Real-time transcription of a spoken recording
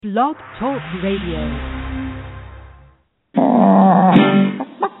Blog Talk Radio.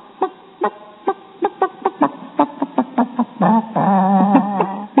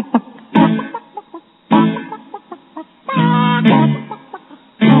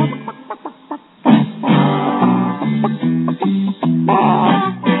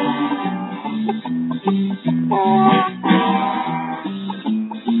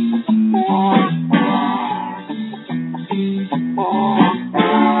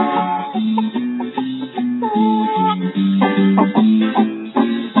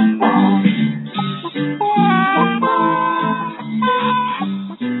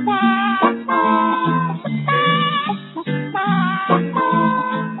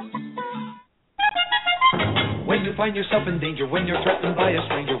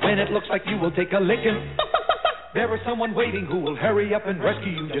 Take a licking. There is someone waiting who will hurry up and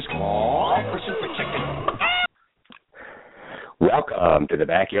rescue you. Just call for Super Chicken. Welcome to the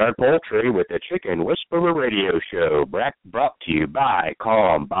Backyard Poultry with the Chicken Whisperer Radio Show, brought to you by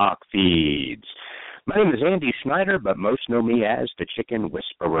Kalmbach Feeds. My name is Andy Snyder, but most know me as the Chicken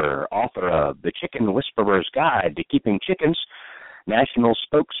Whisperer, author of The Chicken Whisperer's Guide to Keeping Chickens, National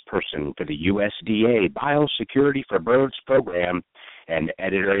Spokesperson for the USDA Biosecurity for Birds program, and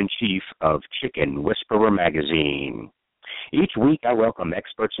editor-in-chief of Chicken Whisperer magazine. Each week, I welcome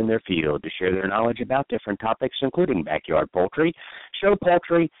experts in their field to share their knowledge about different topics, including backyard poultry, show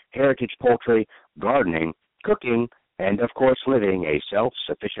poultry, heritage poultry, gardening, cooking, and, of course, living a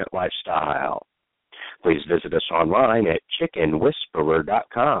self-sufficient lifestyle. Please visit us online at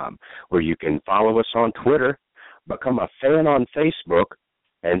chickenwhisperer.com, where you can follow us on Twitter, become a fan on Facebook,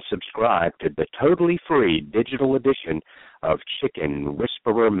 and subscribe to the totally free digital edition of Chicken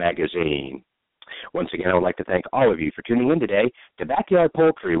Whisperer magazine. Once again, I would like to thank all of you for tuning in today to Backyard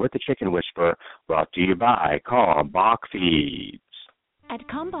Poultry with the Chicken Whisperer, brought to you by Kalmbach Feeds. At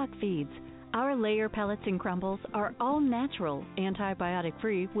Kalmbach Feeds, our layer pellets and crumbles are all natural,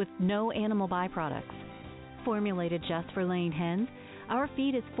 antibiotic-free with no animal byproducts. Formulated just for laying hens, our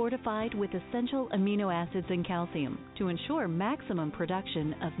feed is fortified with essential amino acids and calcium to ensure maximum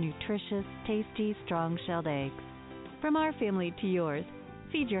production of nutritious, tasty, strong-shelled eggs. From our family to yours,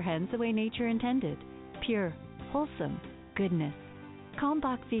 feed your hens the way nature intended. Pure, wholesome goodness.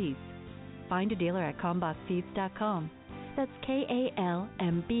 Kalmbach Feeds. Find a dealer at kalmbachfeeds.com. That's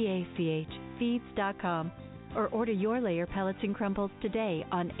KALMBACH feeds.com. Or order your layer pellets and crumbles today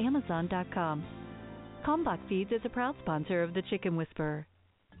on Amazon.com. Kalmbach Feeds is a proud sponsor of the Chicken Whisperer.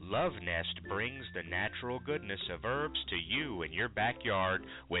 LuvNest brings the natural goodness of herbs to you in your backyard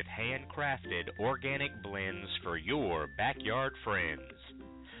with handcrafted organic blends for your backyard friends.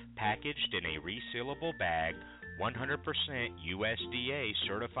 Packaged in a resealable bag, 100% USDA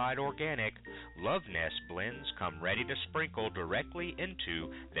certified organic, LuvNest blends come ready to sprinkle directly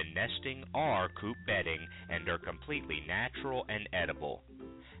into the nesting or coop bedding and are completely natural and edible.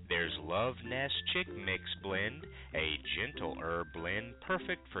 There's LuvNest Chick Mix Blend, a gentle herb blend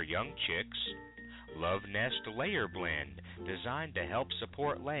perfect for young chicks. LuvNest Layer Blend, designed to help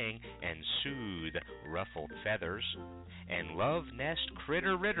support laying and soothe ruffled feathers. And LuvNest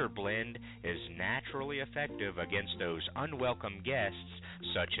Critter Ritter Blend is naturally effective against those unwelcome guests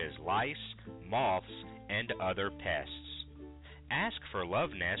such as lice, moths, and other pests. Ask for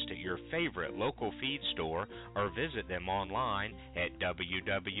LuvNest at your favorite local feed store or visit them online at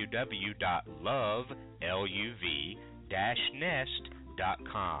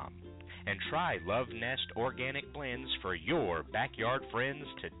www.luv-nest.com and try LuvNest organic blends for your backyard friends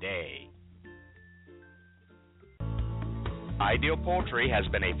today. Ideal Poultry has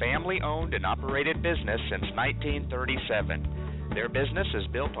been a family-owned and operated business since 1937. Their business is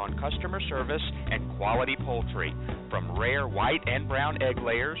built on customer service and quality poultry, from rare white and brown egg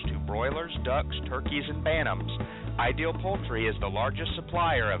layers to broilers, ducks, turkeys, and bantams. Ideal Poultry is the largest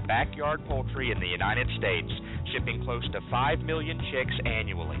supplier of backyard poultry in the United States, shipping close to 5 million chicks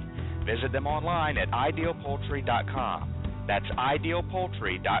annually. Visit them online at idealpoultry.com. That's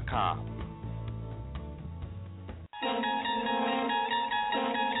idealpoultry.com.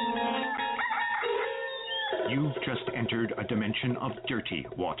 You've just entered a dimension of dirty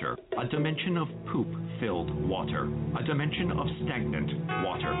water, a dimension of poop-filled water, a dimension of stagnant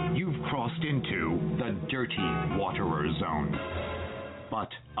water. You've crossed into the dirty waterer zone. But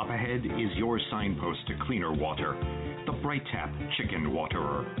up ahead is your signpost to cleaner water, the Bright Tap Chicken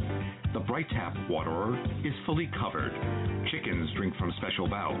Waterer. The Bright Tap Waterer is fully covered. Chickens drink from special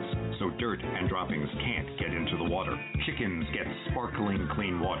valves, so dirt and droppings can't get into the water. Chickens get sparkling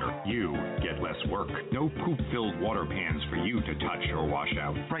clean water. You get less work. No poop-filled water pans for you to touch or wash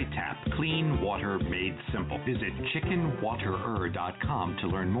out. Bright Tap, clean water made simple. Visit chickenwaterer.com to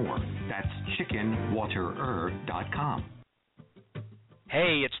learn more. That's chickenwaterer.com.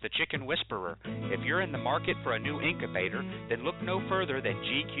 Hey, it's the Chicken Whisperer. If you're in the market for a new incubator, then look no further than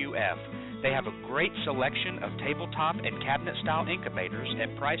GQF. They have a great selection of tabletop and cabinet-style incubators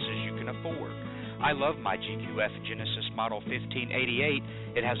at prices you can afford. I love my GQF Genesis Model 1588.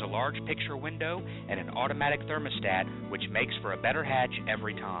 It has a large picture window and an automatic thermostat, which makes for a better hatch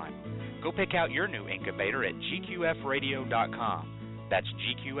every time. Go pick out your new incubator at gqfradio.com. That's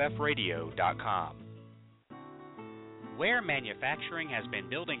gqfradio.com. Ware Manufacturing has been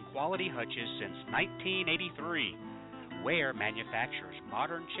building quality hutches since 1983. Ware manufactures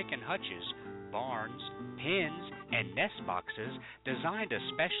modern chicken hutches, barns, pens, and nest boxes designed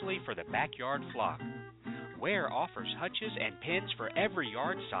especially for the backyard flock. Ware offers hutches and pens for every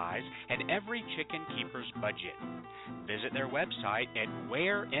yard size and every chicken keeper's budget. Visit their website at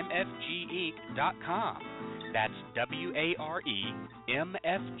waremfginc.com. That's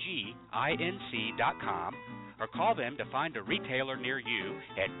waremfginc.com. Or call them to find a retailer near you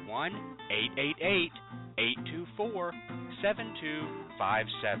at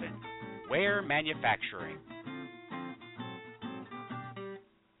 1-888-824-7257. Ware Manufacturing.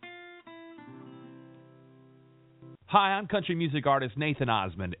 Hi, I'm country music artist Nathan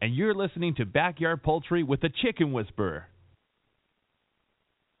Osmond, and you're listening to Backyard Poultry with the Chicken Whisperer.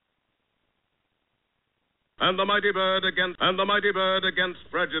 And the mighty bird against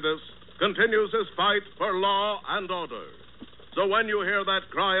prejudice continues his fight for law and order. So when you hear that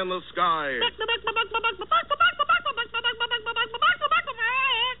cry in the sky,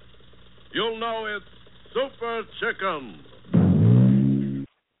 you'll know it's Super Chicken.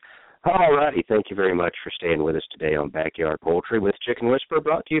 All righty, thank you very much for staying with us today on Backyard Poultry with Chicken Whisperer,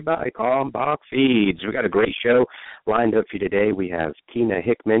 brought to you by Kalmbach Feeds. We've got a great show lined up for you today. We have Tina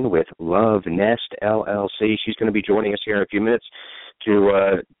Hickman with LuvNest, LLC. She's going to be joining us here in a few minutes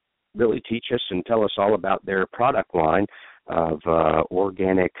to really teach us and tell us all about their product line of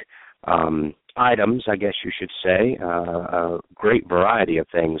organic items, I guess you should say. A great variety of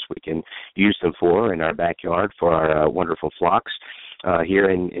things we can use them for in our backyard for our wonderful flocks here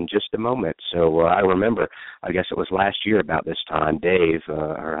in just a moment. So I remember, I guess it was last year about this time, Dave,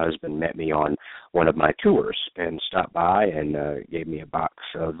 her husband, met me on one of my tours and stopped by and gave me a box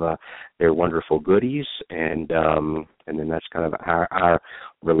of their wonderful goodies, and then that's kind of how our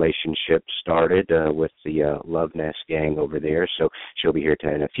relationship started with the LuvNest gang over there. So she'll be here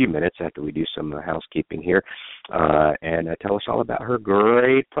in a few minutes after we do some housekeeping here and tell us all about her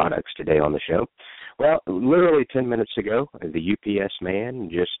great products today on the show. Well, literally 10 minutes ago, the UPS man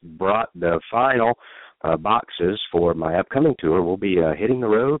just brought the final boxes for my upcoming tour. We'll be hitting the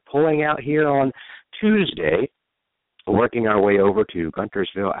road, pulling out here on Tuesday, working our way over to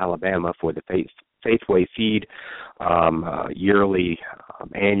Guntersville, Alabama for the Faithway Feed yearly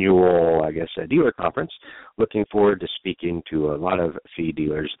annual, I guess, dealer conference. Looking forward to speaking to a lot of feed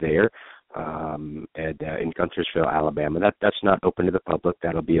dealers there in Guntersville, Alabama. That's not open to the public.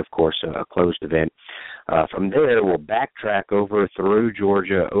 That'll be, of course, a closed event. From there, we'll backtrack over through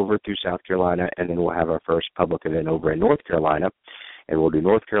Georgia, over through South Carolina, and then we'll have our first public event over in North Carolina. And we'll do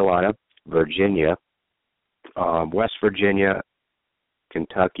North Carolina, Virginia, West Virginia,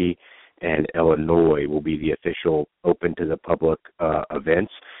 Kentucky, and Illinois will be the official open to the public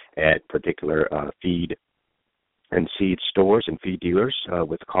events at particular feed and seed stores and feed dealers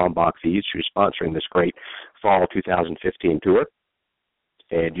with Kalmbach Feeds, who's sponsoring this great fall 2015 tour.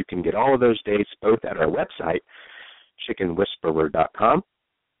 And you can get all of those dates both at our website, chickenwhisperer.com,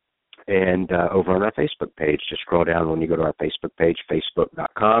 and over on our Facebook page. Just scroll down when you go to our Facebook page,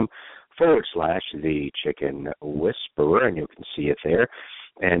 facebook.com/The Chicken Whisperer, and you can see it there.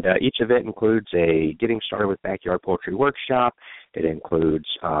 And each event includes a Getting Started with Backyard Poultry workshop. It includes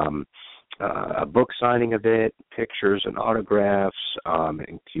a book signing event, pictures and autographs, a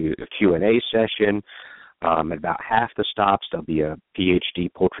Q&A session. At about half the stops, there'll be a Ph.D.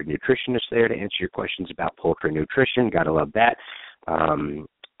 poultry nutritionist there to answer your questions about poultry nutrition. Got to love that. And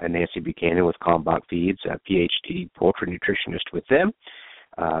Nancy Buchanan with Kalmbach Feeds, a Ph.D. poultry nutritionist with them.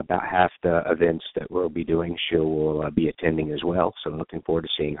 About half the events that we'll be doing, she will be attending as well. So looking forward to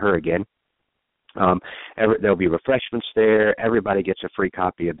seeing her again. There'll be refreshments there. Everybody gets a free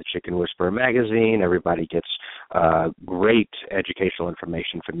copy of the Chicken Whisperer magazine. Everybody gets great educational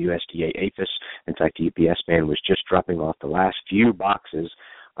information from USDA-APHIS. In fact, the UPS man was just dropping off the last few boxes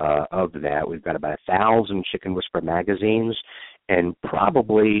of that. We've got about 1,000 Chicken Whisperer magazines and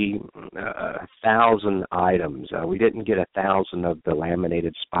probably 1,000 items. We didn't get 1,000 of the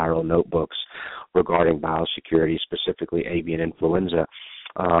laminated spiral notebooks regarding biosecurity, specifically avian influenza.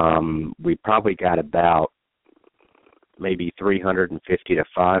 We probably got about maybe 350 to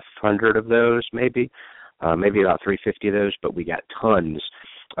 500 of those, maybe about 350 of those, but we got tons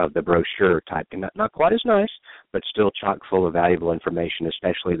of the brochure type, and not quite as nice, but still chock full of valuable information,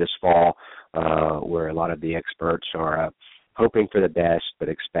 especially this fall, where a lot of the experts are hoping for the best but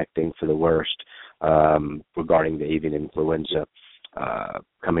expecting for the worst regarding the avian influenza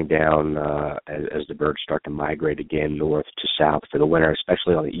coming down as the birds start to migrate again north to south for the winter,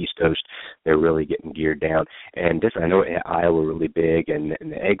 especially on the East Coast. They're really getting geared down. And different. I know Iowa really big and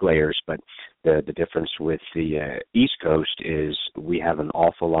the egg layers, but the difference with the East Coast is we have an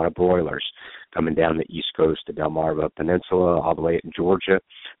awful lot of broilers coming down the East Coast. The Delmarva Peninsula all the way in Georgia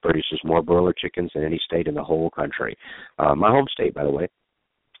produces more broiler chickens than any state in the whole country. My home state, by the way.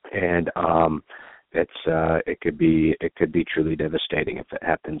 And it could be truly devastating if it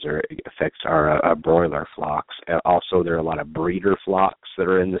happens or it affects our broiler flocks. Also, there are a lot of breeder flocks that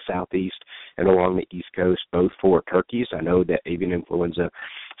are in the southeast and along the East Coast, both for turkeys. I know that avian influenza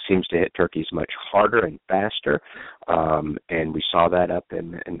seems to hit turkeys much harder and faster, and we saw that up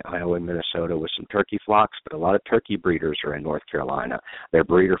in Iowa and Minnesota with some turkey flocks, but a lot of turkey breeders are in North Carolina. They're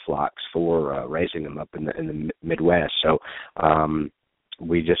breeder flocks for raising them up in the Midwest. So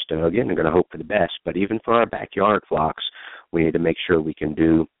we just, again, are going to hope for the best. But even for our backyard flocks, we need to make sure we can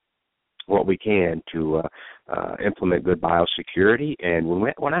do what we can to implement good biosecurity. And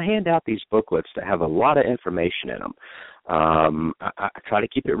when I hand out these booklets that have a lot of information in them, I try to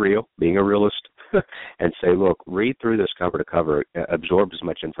keep it real, being a realist, and say, look, read through this cover to cover, absorb as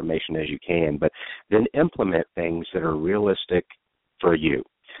much information as you can, but then implement things that are realistic for you.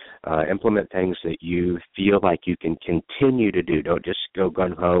 Implement things that you feel like you can continue to do. Don't just go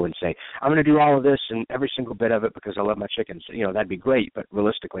gun-ho and say, I'm going to do all of this and every single bit of it because I love my chickens. That'd be great, but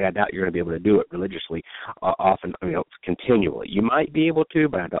realistically, I doubt you're going to be able to do it religiously, often, continually. You might be able to,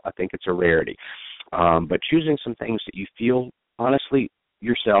 but I think it's a rarity. But choosing some things that you feel, honestly,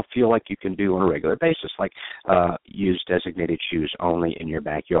 yourself feel like you can do on a regular basis, like use designated shoes only in your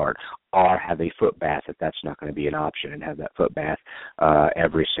backyard, or have a foot bath if that's not going to be an option, and have that foot bath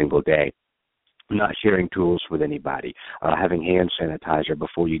every single day. Not sharing tools with anybody, having hand sanitizer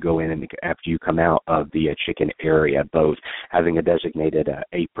before you go in and after you come out of the chicken area, both having a designated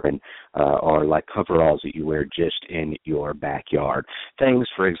apron or like coveralls that you wear just in your backyard. Things,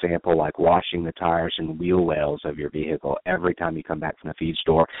 for example, like washing the tires and wheel wells of your vehicle every time you come back from the feed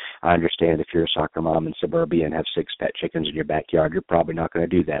store. I understand if you're a soccer mom in suburbia and have 6 pet chickens in your backyard, you're probably not going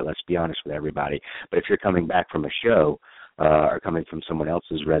to do that. Let's be honest with everybody. But if you're coming back from a show, or coming from someone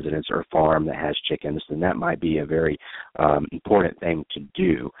else's residence or farm that has chickens, then that might be a very important thing to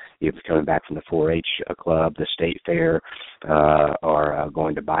do. If you're coming back from the 4-H club, the state fair, or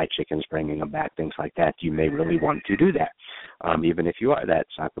going to buy chickens, bringing them back, things like that, you may really want to do that. Even if you are that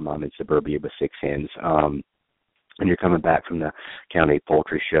soccer mom in suburbia with 6 hens, and you're coming back from the county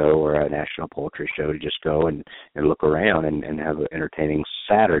poultry show or a national poultry show to just go and look around and have an entertaining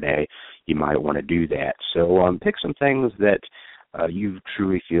Saturday, you might want to do that. So pick some things that you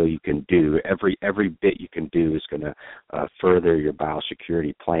truly feel you can do. Every bit you can do is going to further your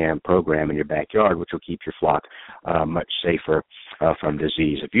biosecurity program in your backyard, which will keep your flock much safer from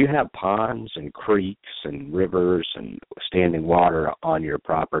disease. If you have ponds and creeks and rivers and standing water on your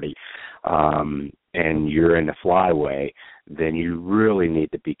property, and you're in the flyway, then you really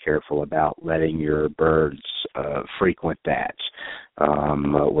need to be careful about letting your birds frequent that,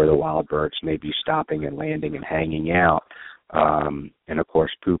 where the wild birds may be stopping and landing and hanging out, and, of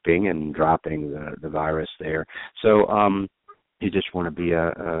course, pooping and dropping the virus there. So you just want to be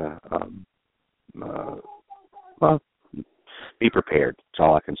be prepared. That's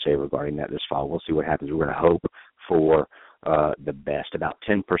all I can say regarding that this fall. We'll see what happens. We're going to hope for the best. About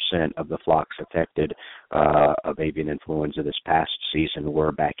 10% of the flocks affected of avian influenza this past season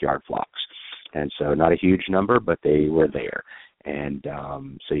were backyard flocks. And so not a huge number, but they were there. And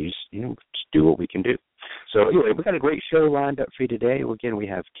so you just do what we can do. So anyway, we've got a great show lined up for you today. Again, we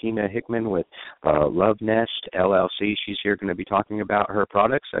have Tina Hickman with LuvNest, LLC. She's here going to be talking about her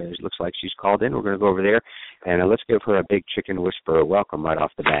products. It looks like she's called in. We're going to go over there, and let's give her a big chicken whisperer welcome right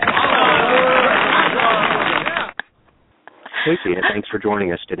off the bat. Hey, Tina, thanks for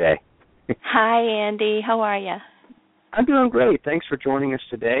joining us today. Hi, Andy. How are you? I'm doing great. Thanks for joining us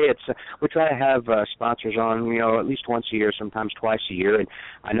today. We try to have sponsors on, at least once a year, sometimes twice a year, and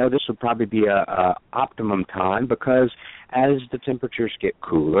I know this would probably be a optimum time because as the temperatures get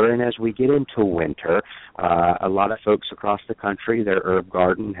cooler and as we get into winter, a lot of folks across the country, their herb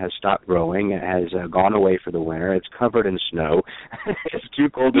garden has stopped growing, it has gone away for the winter, it's covered in snow, it's too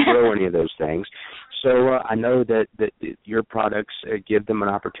cold to grow any of those things. So I know that your products give them an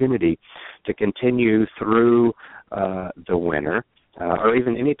opportunity to continue through the winter, or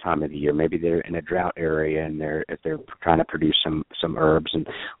even any time of the year. Maybe they're in a drought area and if they're trying to produce some herbs and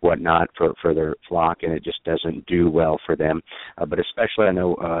whatnot for their flock, and it just doesn't do well for them. But especially, I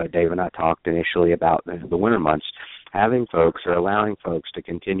know Dave and I talked initially about the winter months, having folks or allowing folks to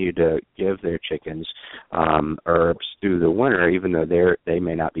continue to give their chickens herbs through the winter, even though they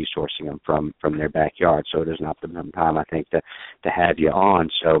may not be sourcing them from their backyard. So it is an optimum time, I think, to have you on.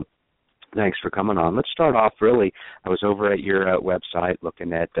 So thanks for coming on. Let's start off, really, I was over at your website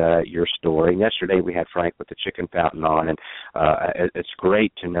looking at your story. Yesterday we had Frank with the chicken fountain on, and it's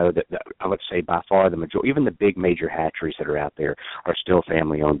great to know that I would say by far the majority, even the big major hatcheries that are out there, are still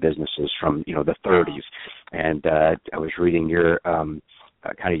family-owned businesses from, the 30s. And I was reading your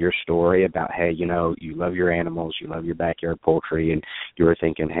kind of your story about, hey, you love your animals, you love your backyard poultry, and you were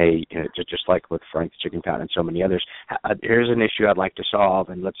thinking, hey, just like with Frank's Chicken Fountain and so many others, here's an issue I'd like to solve,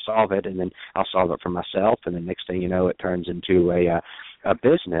 and let's solve it, and then I'll solve it for myself, and the next thing you know, it turns into a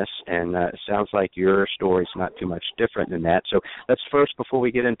business, and it sounds like your story's not too much different than that. So let's first, before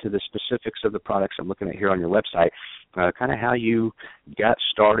we get into the specifics of the products I'm looking at here on your website, kind of how you got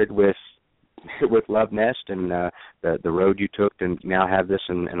started with LuvNest and the road you took and now have this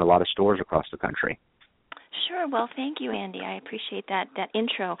in a lot of stores across the country. Sure. Well, thank you, Andy. I appreciate that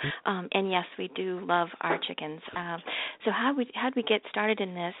intro. And yes, we do love our chickens. So how'd we get started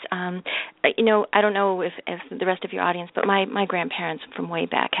in this? I don't know if the rest of your audience, but my grandparents from way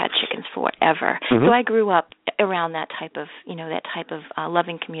back had chickens forever. Mm-hmm. So I grew up around that type of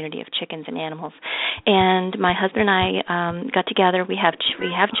loving community of chickens and animals. And my husband and I got together. We have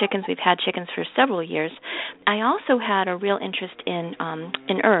chickens. We've had chickens for several years. I also had a real interest in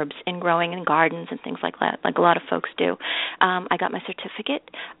herbs and growing in gardens and things like that, like a lot of folks do. I got my certificate.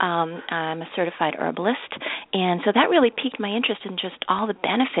 I'm a certified herbalist, and so that really piqued my interest in just all the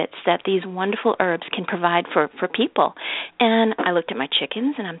benefits that these wonderful herbs can provide for people. And I looked at my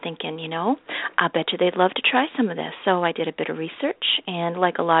chickens, and I'm thinking, I bet you they'd love to try some of this. So I did a bit of research, and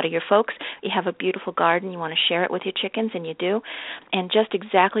like a lot of your folks, you have a beautiful garden, you want to share it with your chickens, and you do. And just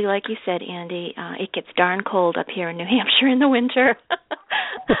exactly like you said, Andy, it gets darn cold up here in New Hampshire in the winter.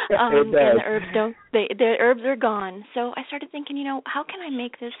 And the herbs the herbs are gone. So I started thinking, how can I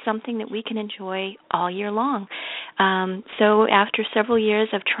make this something that we can enjoy all year long? So after several years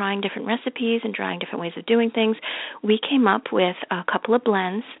of trying different recipes and trying different ways of doing things, we came up with a couple of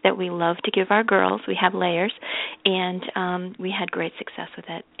blends that we love to give our girls. We have layers, and we had great success with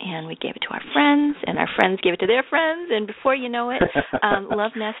it. And we gave it to our friends, and our friends gave it to their friends, and before you know it,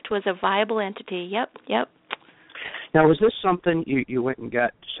 LuvNest was a viable entity. Yep. Now, was this something you went and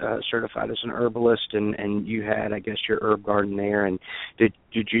got certified as an herbalist, and you had, I guess, your herb garden there, and did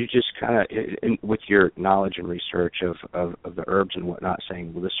you just kind of, with your knowledge and research of the herbs and whatnot,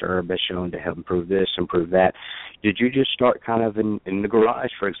 saying, well, this herb is shown to help improve this, improve that, did you just start kind of in the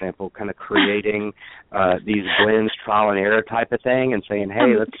garage, for example, kind of creating these blends, trial and error type of thing, and saying,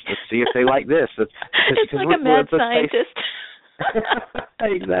 hey, let's see if they like this? It's like a mad scientist.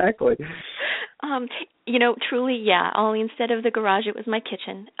 Exactly. Truly, yeah. Only instead of the garage, it was my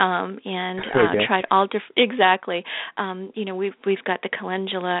kitchen, and tried all different. Exactly. We've got the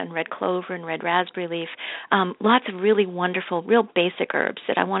calendula and red clover and red raspberry leaf. Lots of really wonderful, real basic herbs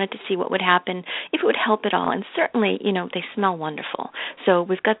that I wanted to see what would happen if it would help at all. And certainly, they smell wonderful. So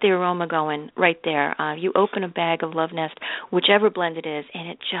we've got the aroma going right there. You open a bag of LuvNest, whichever blend it is, and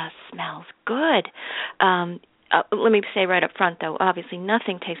it just smells good. Let me say right up front, though, obviously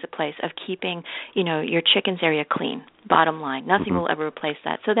nothing takes the place of keeping, your chicken's area clean. Bottom line, nothing will ever replace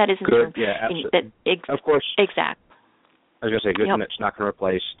that. So that isn't good. Yeah, absolutely. Of course. Exactly. I was going to say, good, and it's not going to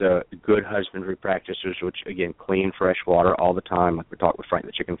replace the good husbandry practices, which, again, clean, fresh water all the time, like we talked with Frank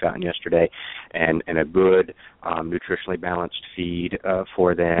the Chicken Fountain yesterday, and a good, nutritionally balanced feed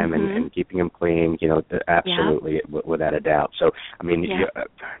for them and keeping them clean, absolutely, without a doubt. So, I mean,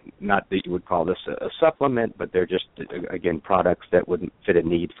 not that you would call this a supplement, but they're just, again, products that would fit a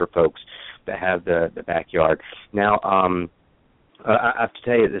need for folks that have the backyard. Now, I have to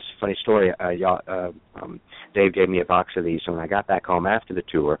tell you this funny story. Dave gave me a box of these, and when I got back home after the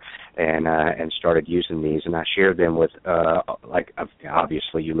tour and started using these, and I shared them with,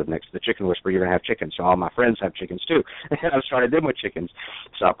 obviously you live next to the Chicken Whisperer, you're going to have chickens, so all my friends have chickens too. And I started them with chickens.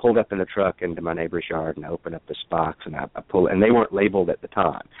 So I pulled up in the truck into my neighbor's yard, and I opened up this box, and I pulled, and they weren't labeled at the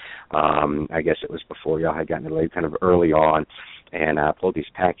time. I guess it was before y'all had gotten it labeled, kind of early on, and I pulled these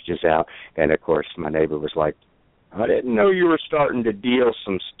packages out, and of course my neighbor was like, I didn't know you were starting to deal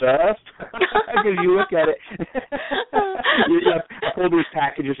some stuff. Because you look at it, I pull these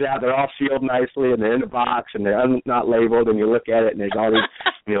packages out. They're all sealed nicely, and they're in the box, and they're not labeled. And you look at it, and there's all these,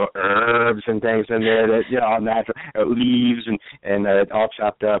 herbs and things in there that, all natural leaves and all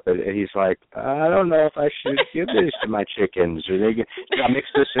chopped up. And he's like, I don't know if I should give this to my chickens. Or should I mix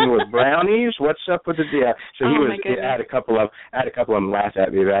this in with brownies? What's up with the deal? So I had a couple of them laugh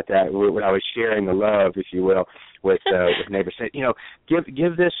at me about that when I was sharing the love, if you will, with neighbors. Said,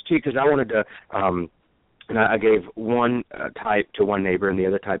 give this to, because I wanted to, and I gave one type to one neighbor and the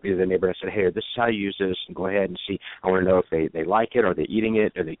other type to the neighbor. I said, hey, this is how you use this, and go ahead and see. I want to know if they like it, or they're eating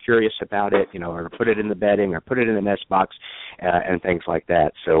it, are they curious about it, or put it in the bedding, or put it in the nest box, and things like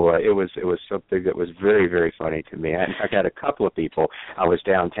that. So it was something that was very, very funny to me. In fact, I had a couple of people. I was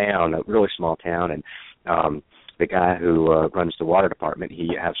downtown, a really small town, and the guy who runs the water department,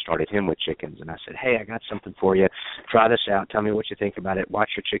 I've started him with chickens. And I said, hey, I got something for you. Try this out. Tell me what you think about it.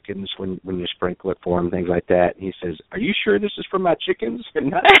 Watch your chickens when you sprinkle it for them, things like that. And he says, are you sure this is for my chickens and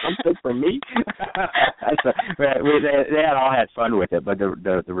not something for me? So, they all had fun with it, but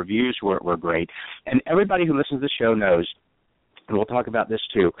the reviews were great. And everybody who listens to the show knows, and we'll talk about this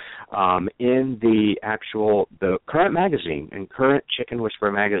too, in the current magazine, in current Chicken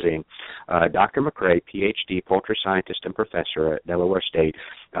Whisperer magazine, Dr. McCrea, Ph.D., poultry scientist and professor at Delaware State,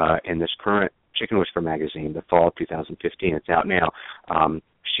 in this current Chicken Whisperer magazine, the fall of 2015, it's out now,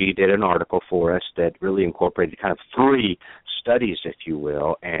 she did an article for us that really incorporated kind of 3 studies, if you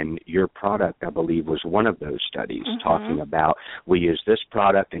will, and your product, I believe, was one of those studies, talking about we use this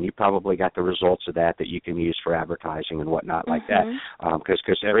product, and you probably got the results of that you can use for advertising and whatnot like that,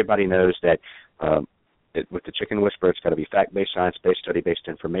 because everybody knows that with the Chicken Whisperer, it's got to be fact-based, science-based, study-based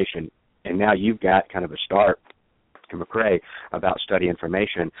information, and now you've got kind of a start McCrea about study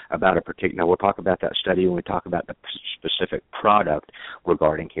information about a particular. We'll talk about that study when we talk about the specific product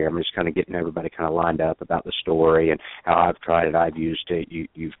regarding here. I'm just kind of getting everybody kind of lined up about the story and how I've tried it, I've used it.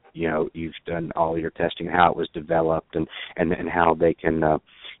 You've done all your testing, how it was developed, and how they can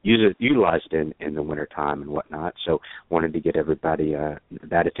utilize it in the wintertime and whatnot. So wanted to get everybody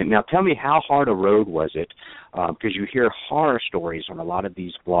that attention. Now tell me, how hard a road was it? Because you hear horror stories on a lot of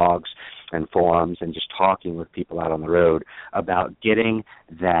these blogs and forums and just talking with people out on the road about getting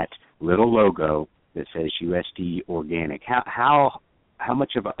that little logo that says USD Organic. How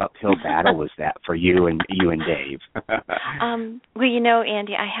much of an uphill battle was that for you and Dave? Well,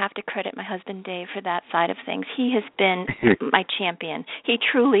 Andy, I have to credit my husband Dave for that side of things. He has been my champion. He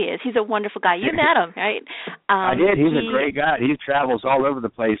truly is. He's a wonderful guy. You met him, right? I did. He's a great guy. He travels all over the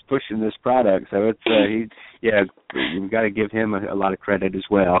place pushing this product. So it's you've got to give him a lot of credit as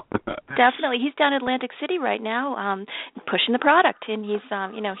well. Definitely. He's down in Atlantic City right now, pushing the product, and he's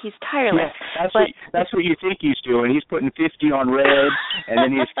he's tireless. Yeah, that's what you think he's doing. He's putting 50 on red. And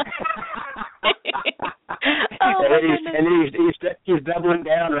then he's doubling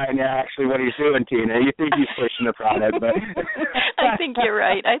down right now. Actually, what he's doing, Tina, you think he's pushing the product, but I think you're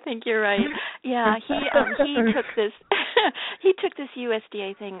right. Yeah, he took this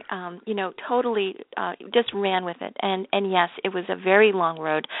USDA thing, totally just ran with it. And yes, it was a very long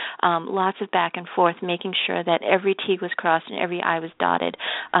road, lots of back and forth, making sure that every T was crossed and every I was dotted.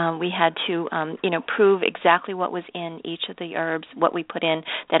 We had to, prove exactly what was in each of the herbs, what we put in,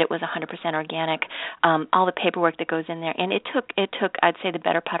 that it was 100% organic, all the paperwork that goes in there. And it took, I'd say, the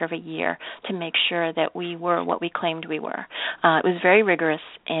better part of a year to make sure that we were what we claimed we were. It was very rigorous,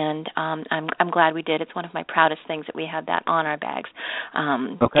 and I'm glad we did. It's one of my proudest things that we had that on our bags.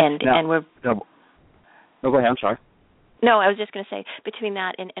 Okay. And we're... No, go ahead. I'm sorry. No, I was just going to say, between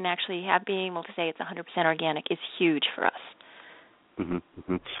that and actually being able to say it's 100% organic is huge for us.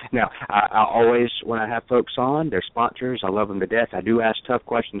 Mm-hmm. Now, I always, when I have folks on, they're sponsors. I love them to death. I do ask tough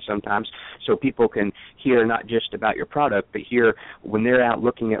questions sometimes so people can hear not just about your product, but hear when they're out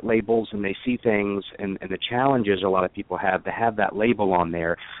looking at labels and they see things and the challenges a lot of people have to have that label on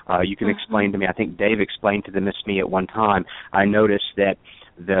there. You can explain to me. I think Dave explained to me at one time. I noticed that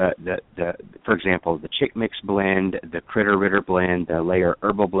for example, the Chick Mix blend, the Critter Ritter blend, the Layer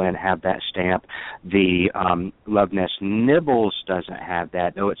Herbal blend have that stamp. The LuvNest Nibbles doesn't have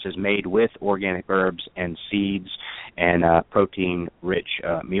that, though it says made with organic herbs and seeds and protein-rich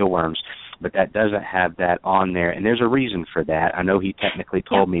mealworms. But that doesn't have that on there, and there's a reason for that. I know he technically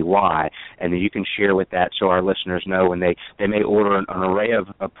told me why, and then you can share with that so our listeners know when they may order an array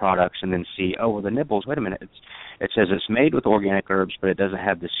of products and then see, oh, well, the Nibbles, wait a minute, it says it's made with organic herbs, but it doesn't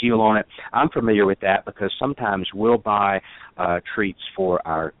have the seal on it. I'm familiar with that because sometimes we'll buy treats for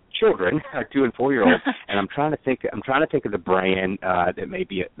our children, our 2- and 4-year-olds, and I'm trying to think of the brand that may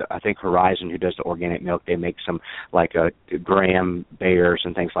be, I think Horizon, who does the organic milk, they make some like Graham Bears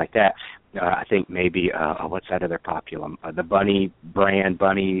and things like that. I think maybe what's that other populum? The Bunny brand,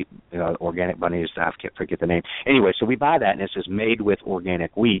 organic bunnies. I forget the name. Anyway, so we buy that, and it says made with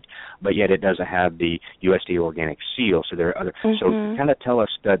organic wheat, but yet it doesn't have the USDA organic seal. So there are other. So kind of tell us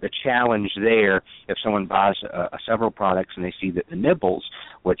the challenge there. If someone buys several products and they see that the Nibbles,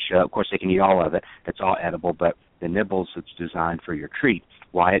 which of course they can eat all of it, that's all edible, but the Nibbles that's designed for your treat,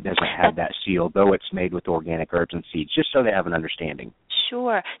 why it doesn't have that seal, though it's made with organic herbs and seeds, just so they have an understanding.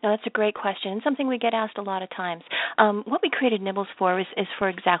 Sure. No, that's a great question, and something we get asked a lot of times. What we created Nibbles for is for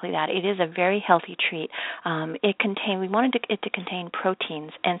exactly that. It is a very healthy treat. We wanted it to contain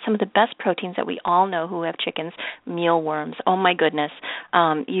proteins, and some of the best proteins that we all know who have chickens, mealworms. Oh, my goodness.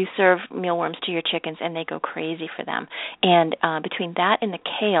 You serve mealworms to your chickens, and they go crazy for them. And between that and the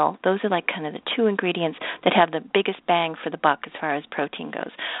kale, those are like kind of the two ingredients that have the biggest bang for the buck as far as protein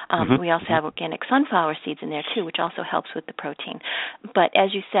goes. We also have organic sunflower seeds in there, too, which also helps with the protein. But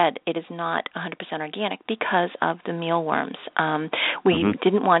as you said, it is not 100% organic because of the mealworms. We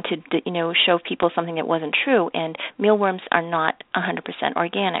didn't want to, show people something that wasn't true, and mealworms are not 100%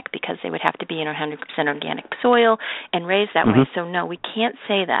 organic because they would have to be in 100% organic soil and raised that way. So, no, we can't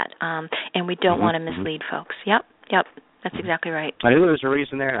say that, and we don't want to mislead folks. Yep. That's exactly right. I knew there was a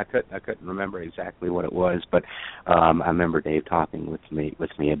reason there, and I couldn't remember exactly what it was, but I remember Dave talking with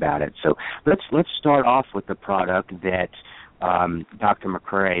me about it. So let's start off with the product that Dr.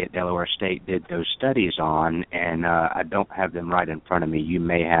 McCrea at Delaware State did those studies on, and I don't have them right in front of me. You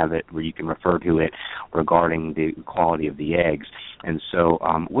may have it where you can refer to it regarding the quality of the eggs. And so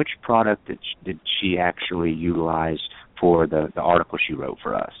which product did she actually utilize for the article she wrote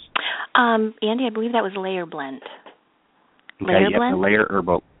for us? Andy, I believe that was Layer Blend. Okay, the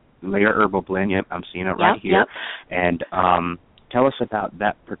Layer Herbal blend. Yep, I'm seeing it right here. And tell us about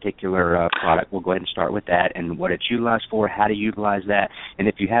that particular product. We'll go ahead and start with that and what it's utilized for, how to utilize that, and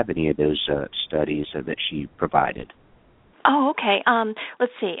if you have any of those studies that she provided. Oh, okay.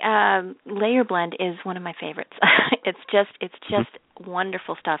 Let's see. Layer Blend is one of my favorites. It's just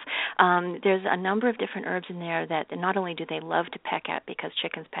wonderful stuff. There's a number of different herbs in there that not only do they love to peck at, because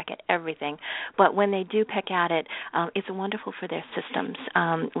chickens peck at everything, but when they do peck at it, it's wonderful for their systems.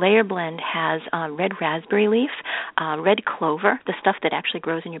 Layer Blend has red raspberry leaf, red clover, the stuff that actually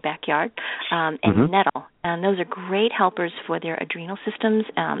grows in your backyard, and nettle. And those are great helpers for their adrenal systems.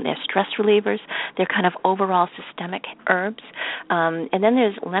 They're stress relievers. They're kind of overall systemic herbs. And then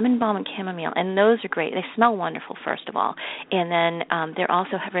there's lemon balm and chamomile, and those are great. They smell wonderful, first of all. And then they're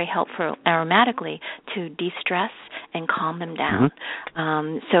also very helpful aromatically to de-stress and calm them down.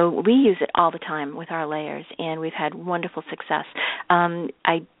 So we use it all the time with our layers, and we've had wonderful success.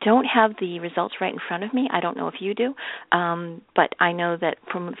 I don't have the results right in front of me. I don't know if you do, but I know that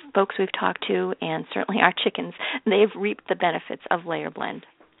from folks we've talked to, and certainly our chickens, they've reaped the benefits of Layer Blend.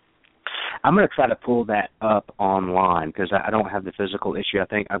 I'm going to try to pull that up online because I don't have the physical issue. I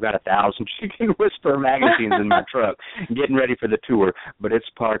think I've got 1,000 Chicken Whisperer magazines in my truck getting ready for the tour, but it's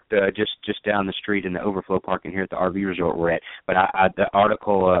parked just down the street in the overflow parking here at the RV resort we're at. But the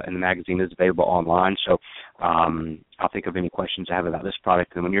article in the magazine is available online, so I'll think of any questions I have about this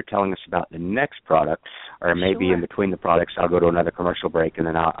product. And when you're telling us about the next product, or maybe in between the products, I'll go to another commercial break and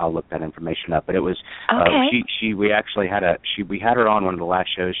then I'll look that information up. But it was we actually had we had her on one of the last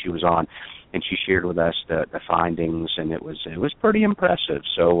shows she was on, and she shared with us the findings, and it was pretty impressive.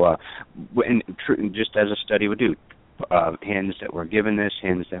 So, just as a study would do, hens that were given this,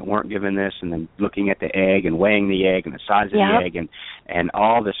 hens that weren't given this, and then looking at the egg and weighing the egg and the size of the egg and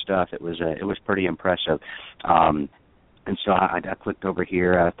all this stuff, it was pretty impressive. And so I clicked over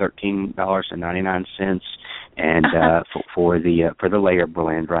here, $13.99, and for the Layer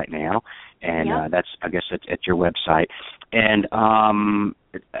Blend right now, and that's, I guess, at your website. And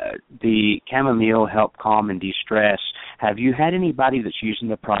the chamomile help calm and de-stress. Have you had anybody that's using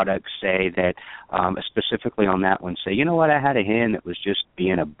the product say that, specifically on that one, say, you know what, I had a hen that was just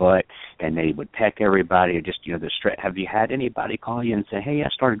being a butt, and they would peck everybody, or just, have you had anybody call you and say, hey, I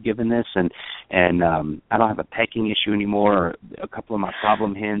started giving this, and I don't have a pecking issue anymore, or a couple of my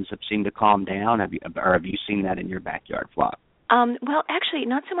problem hens have seemed to calm down? Have you seen that in your backyard flock? Well, actually,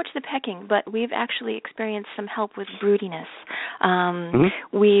 not so much the pecking, but we've actually experienced some help with broodiness.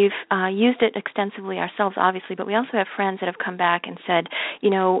 We've used it extensively ourselves, obviously, but we also have friends that have come back and said,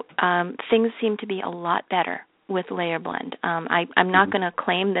 things seem to be a lot better with layer blend. I'm not going to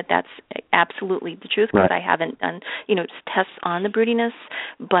claim that that's absolutely the truth, because I haven't done tests on the broodiness,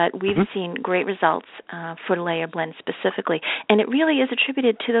 but we've seen great results for layer blend specifically, and it really is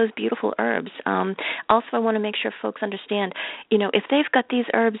attributed to those beautiful herbs. Also, I want to make sure folks understand, if they've got these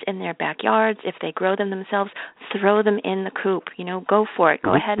herbs in their backyards, if they grow them themselves, throw them in the coop. Go for it.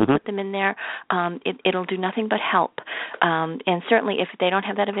 Go ahead and put them in there. It'll do nothing but help. And certainly, if they don't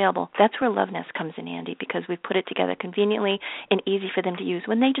have that available, that's where LuvNest comes in handy, because we've put it together conveniently and easy for them to use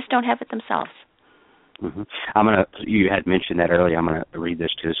when they just don't have it themselves. You had mentioned that earlier. I'm going to read this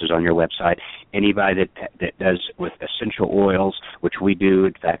too. This is on your website. Anybody that does with essential oils, which we do.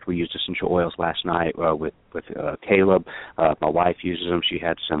 In fact, we used essential oils last night with Caleb. My wife uses them. She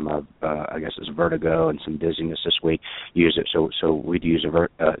had some, I guess it's vertigo and some dizziness this week. Use it. So we'd use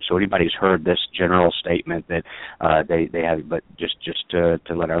so anybody who's heard this general statement that they have, but just to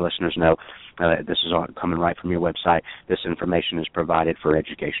let our listeners know, this is all coming right from your website. This information is provided for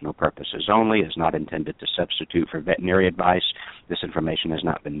educational purposes only. It's not intended to substitute for veterinary advice. This information has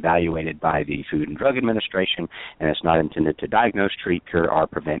not been evaluated by the Food and Drug Administration, and it's not intended to diagnose, treat, cure, or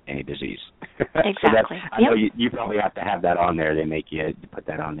prevent any disease. Exactly. I know you probably have to have that on there. They make you put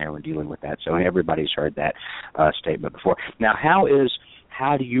that on there when dealing with that. So everybody's heard that statement before. Now,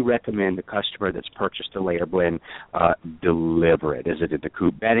 how do you recommend the customer that's purchased a layer blend deliver it? Is it at the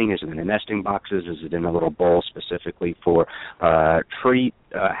coop bedding? Is it in the nesting boxes? Is it in a little bowl specifically for treat?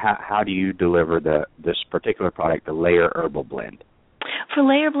 How do you deliver this particular product, the layer herbal blend? For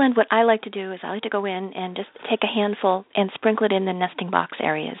layer blend, what I like to do is I like to go in and just take a handful and sprinkle it in the nesting box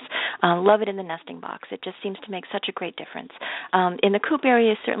areas. Love it in the nesting box. It just seems to make such a great difference. In the coop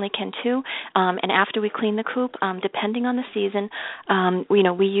areas certainly can too. And after we clean the coop, depending on the season,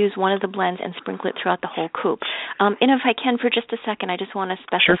 we use one of the blends and sprinkle it throughout the whole coop. And if I can, for just a second, I just want to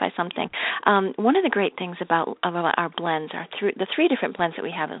specify something. One of the great things about our blends are the three different blends that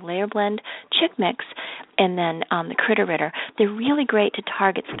we have: is layer blend, chick mix, and then the critter ritter. They're really great to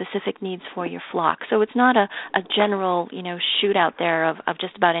target specific needs for your flock. So it's not a general, shoot out there of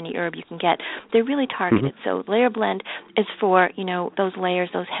just about any herb you can get. They're really targeted. So layer blend is for, those layers,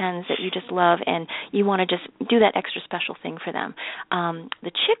 those hens that you just love, and you want to just do that extra special thing for them.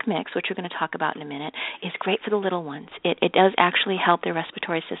 The chick mix, which we're going to talk about in a minute, is great for the little ones. It does actually help their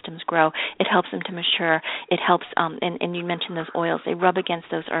respiratory systems grow. It helps them to mature. It helps, and you mentioned those oils. They rub against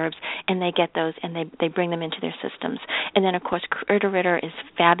those herbs, and they get those, and they bring them into their systems. And then, of course, critter ritter is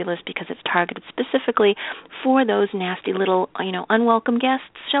fabulous because it's targeted specifically for those nasty little, unwelcome guests,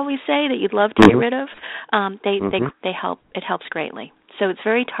 shall we say, that you'd love to get rid of. They help. It helps greatly. So it's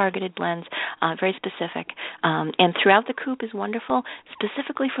very targeted blends, very specific. And throughout the coop is wonderful.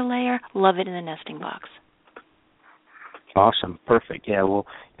 Specifically for layer, love it in the nesting box. Awesome. Perfect. Yeah, we'll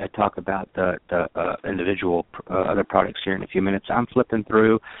talk about the individual other products here in a few minutes. I'm flipping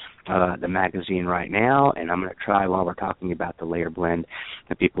through the magazine right now, and I'm going to try, while we're talking about the layer blend,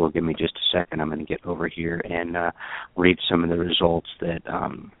 and people will give me just a second, I'm going to get over here and read some of the results that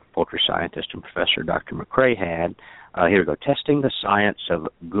poultry scientist and professor Dr. McCrea had. Here we go. Testing the Science of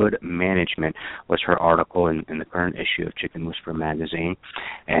Good Management was her article in the current issue of Chicken Whisperer magazine.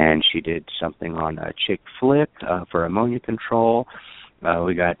 And she did something on chick flick for ammonia control.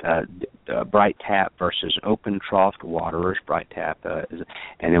 We got Bright Tap versus open trough waterers. Bright Tap.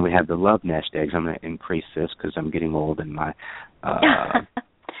 And then we have the LuvNest eggs. I'm going to increase this because I'm getting old and my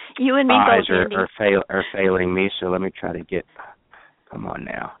you and me eyes both, are failing me. So let me try to get, come on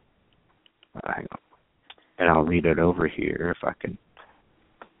now. Hang on. And I'll read it over here if I can.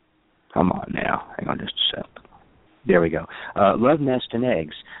 Come on now. Hang on just a sec. There we go. LuvNest and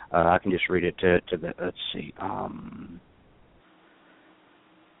eggs. I can just read it to the, let's see.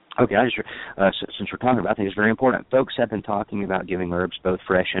 Okay, since we're talking about things, it's very important. Folks have been talking about giving herbs, both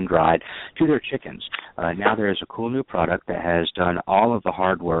fresh and dried, to their chickens. Now there is a cool new product that has done all of the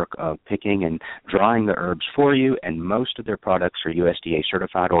hard work of picking and drying the herbs for you, and most of their products are USDA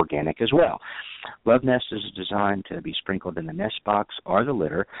certified organic as well. LuvNest is designed to be sprinkled in the nest box or the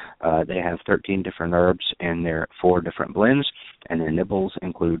litter. They have 13 different herbs in their 4 different blends, and their nibbles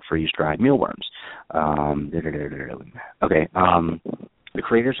include freeze-dried mealworms. The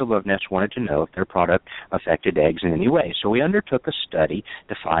creators of LuvNest wanted to know if their product affected eggs in any way, so we undertook a study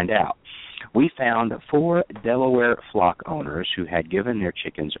to find out. We found 4 Delaware flock owners who had given their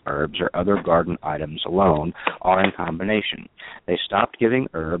chickens herbs or other garden items alone or in combination. They stopped giving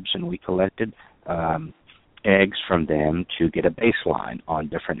herbs, and we collected eggs from them to get a baseline on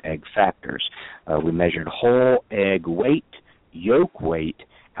different egg factors. We measured whole egg weight, yolk weight,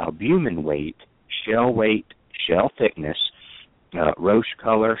 albumin weight, shell thickness, roast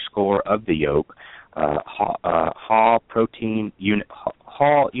color score of the yolk, Hall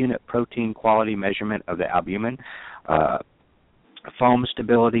unit protein quality measurement of the albumin, foam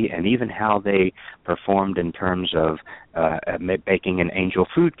stability, and even how they performed in terms of baking an angel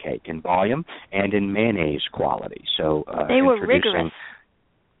food cake in volume and in mayonnaise quality. So they were rigorous.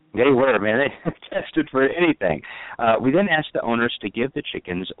 They were, man. They tested for anything. We then asked the owners to give the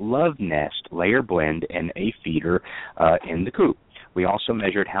chickens LuvNest layer blend and a feeder in the coop. We also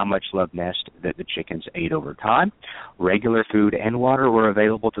measured how much LuvNest that the chickens ate over time. Regular food and water were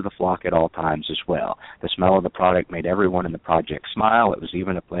available to the flock at all times as well. The smell of the product made everyone in the project smile. It was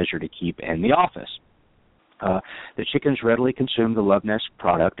even a pleasure to keep in the office. The chickens readily consumed the LuvNest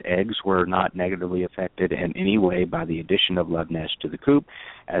product. Eggs were not negatively affected in any way by the addition of LuvNest to the coop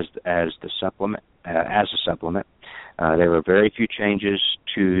as a supplement. There were very few changes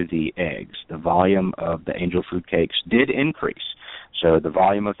to the eggs. The volume of the angel food cakes did increase. So the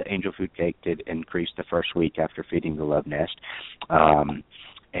volume of the angel food cake did increase the first week after feeding the LuvNest.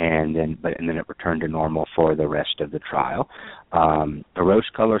 And then it returned to normal for the rest of the trial. The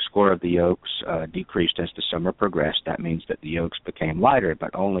roast color score of the yolks decreased as the summer progressed. That means that the yolks became lighter,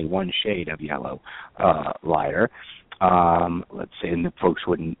 but only one shade of yellow lighter. Let's say, and the folks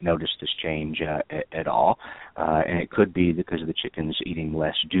wouldn't notice this change at all. And it could be because of the chickens eating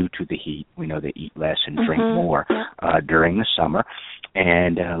less due to the heat. We know they eat less and drink more during the summer.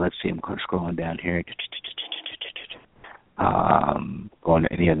 And let's see, I'm scrolling down here. Going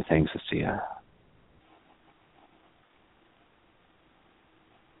to any other things. Let's see.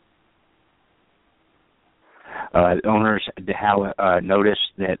 Owners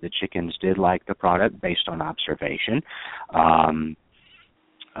noticed that the chickens did like the product based on observation.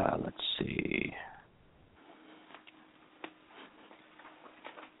 Let's see.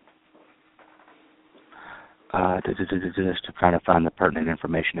 Just trying to find the pertinent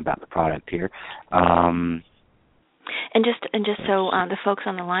information about the product here. And just so the folks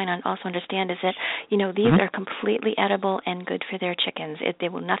on the line also understand is that, these are completely edible and good for their chickens.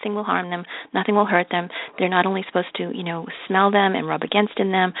 Nothing will harm them, nothing will hurt them. They're not only supposed to, smell them and rub against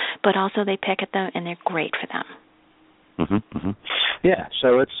in them, but also they peck at them and they're great for them. Yeah,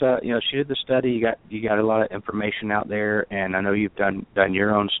 so it's she did the study. You got a lot of information out there, and I know you've done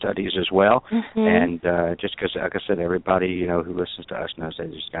your own studies as well. And just because, like I said, everybody who listens to us knows that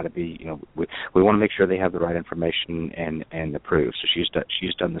there's got to be we want to make sure they have the right information and the proof. So she's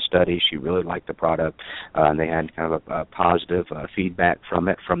done the study. She really liked the product, and they had kind of a positive feedback from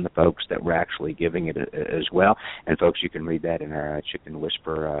the folks that were actually giving it as well. And folks, you can read that in our Chicken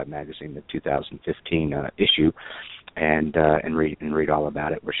Whisperer magazine, the 2015 issue. And read all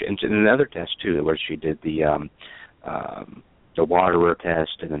about it. And another test too, where she did the waterer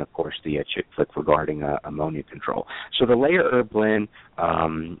test, and then of course the chick flick regarding ammonia control. So the layer herb blend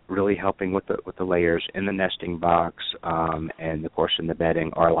really helping with the layers in the nesting box, and of course in the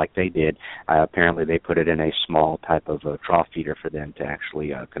bedding, or like they did. Apparently they put it in a small type of a trough feeder for them to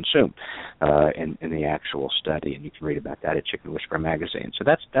actually consume in the actual study, and you can read about that at Chicken Whisperer magazine. So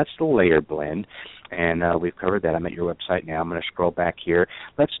that's the layer blend. And we've covered that. I'm at your website now. I'm going to scroll back here.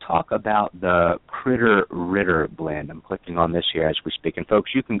 Let's talk about the Critter Ritter blend. I'm clicking on this here as we speak. And,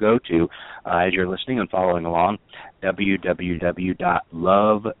 folks, you can go to, as you're listening and following along,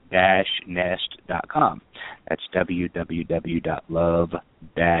 www.LuvNest.com. That's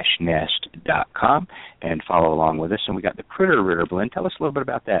www.LuvNest.com. And follow along with us. And we got the Critter Ritter blend. Tell us a little bit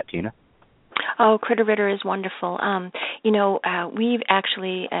about that, Tina. Oh, Critter Ritter is wonderful. We've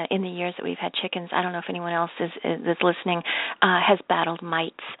actually, in the years that we've had chickens, I don't know if anyone else that's listening, has battled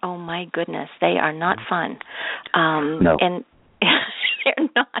mites. Oh, my goodness. They are not fun. No. And they're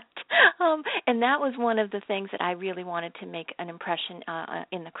not. And And that was one of the things that I really wanted to make an impression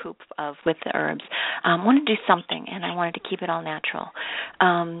in the coop with the herbs. I wanted to do something, and I wanted to keep it all natural.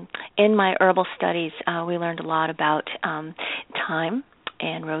 In my herbal studies, we learned a lot about thyme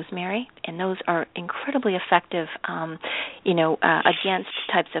and rosemary, and those are incredibly effective, against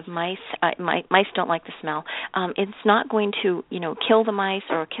types of mice. Mice don't like the smell. It's not going to, kill the mice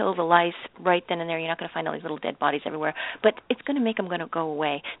or kill the lice right then and there. You're not going to find all these little dead bodies everywhere, but it's going to make them go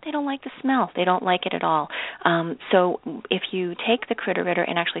away. They don't like the smell. They don't like it at all. So if you take the critter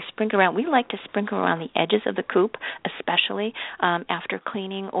and actually sprinkle around, we like to sprinkle around the edges of the coop, especially after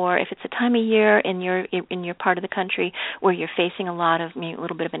cleaning, or if it's a time of year in your part of the country where you're facing a lot of a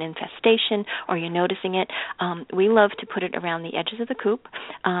little bit of an infestation, or you're noticing it. We love to put it around the edges of the coop.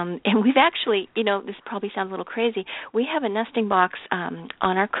 And we've actually, this probably sounds a little crazy, we have a nesting box on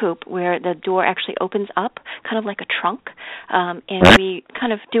our coop where the door actually opens up, kind of like a trunk, and we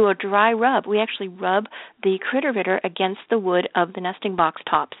kind of do a dry rub. We actually rub the critter against the wood of the nesting box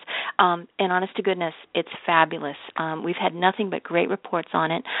tops. And honest to goodness, it's fabulous. We've had nothing but great reports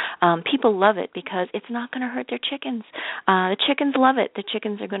on it. People love it because it's not going to hurt their chickens. The chickens love it. The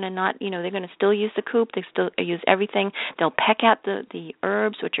chickens are going to they're going to still use the coop. They still use everything. They'll peck at the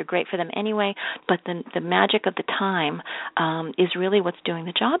herbs, which are great for them anyway, but the magic of the thyme is really what's doing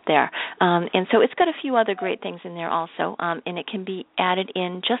the job there. And so it's got a few other great things in there also, and it can be added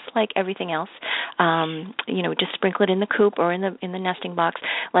in just like everything else. Just sprinkle it in the coop or in the nesting box.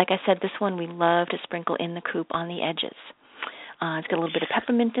 Like I said, this one we love to sprinkle in the coop on the edges. It's got a little bit of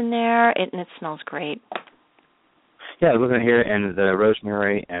peppermint in there, and it smells great. Yeah, looking here, and the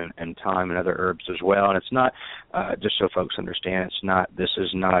rosemary and thyme and other herbs as well. And it's not, just so folks understand, this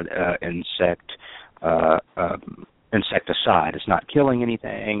is not insecticide. It's not killing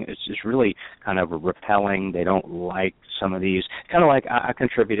anything. It's just really kind of repelling. They don't like some of these. Kind of like I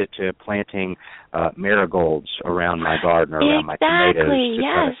contributed to planting marigolds around my garden or around my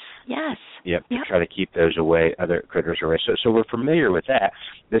tomatoes. Yes. Yep, to try to keep those away, other critters away. So we're familiar with that.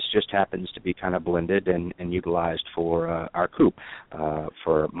 This just happens to be kind of blended and utilized for our coop,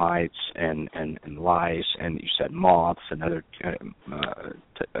 for mites and lice, and you said moths and other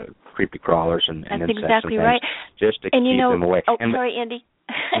creepy crawlers and That's insects exactly and things, right. just to keep them away. Oh, sorry, Andy.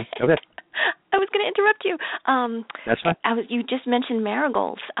 Okay. I was going to interrupt you. That's fine. You just mentioned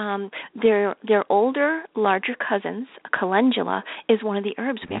marigolds. They're older, larger cousins. Calendula is one of the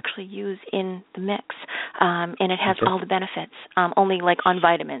herbs we actually use in the mix, and it has all the benefits, only like on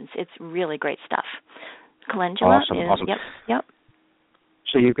vitamins. It's really great stuff. Calendula Awesome. Yep.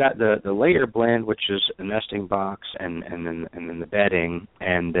 So you've got the layer blend, which is a nesting box, and then the bedding,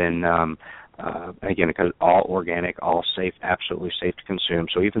 and then again, because all organic, all safe, absolutely safe to consume.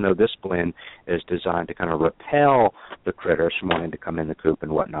 So even though this blend is designed to kind of repel the critters from wanting to come in the coop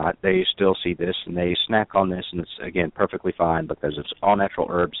and whatnot, they still see this and they snack on this, and it's again perfectly fine because it's all natural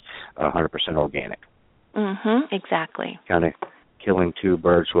herbs, 100% organic. Exactly. Kind of killing two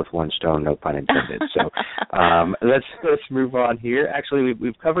birds with one stone, no pun intended. So let's move on here. Actually,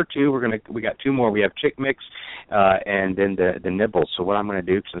 we've covered two. We got two more. We have chick mix and then the nibbles. So what I'm going to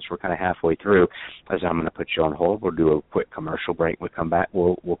do, since we're kind of halfway through, is I'm going to put you on hold. We'll do a quick commercial break. When we come back,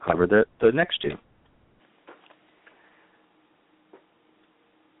 we'll cover the next two.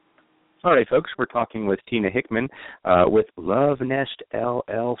 All right, folks, we're talking with Tina Hickman with LuvNest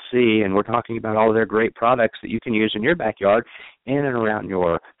LLC, and we're talking about all of their great products that you can use in your backyard, in and around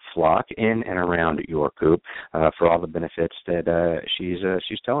your flock, in and around your coop, for all the benefits that she's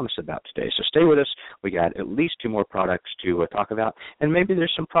telling us about today. So stay with us. We got at least two more products to talk about, and maybe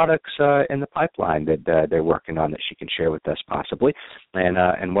there's some products in the pipeline that they're working on that she can share with us possibly,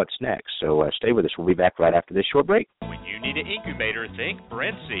 and what's next. So stay with us. We'll be back right after this short break. When you need an incubator, think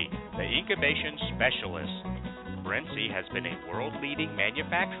Brincy, the incubation specialist. Brincy has been a world-leading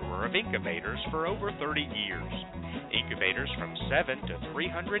manufacturer of incubators for over 30 years. Incubators from 7 to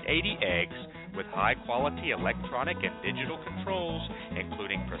 380 eggs with high-quality electronic and digital controls,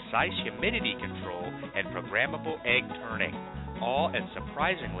 including precise humidity control and programmable egg turning, all at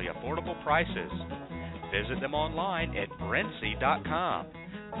surprisingly affordable prices. Visit them online at Brincy.com.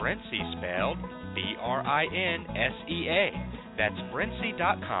 Brincy spelled BRINSEA. That's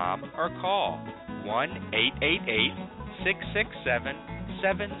Brincy.com, or call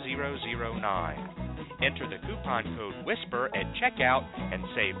 1-888-667-7009. Enter the coupon code WHISPER at checkout and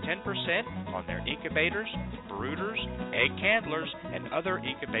save 10% on their incubators, brooders, egg candlers, and other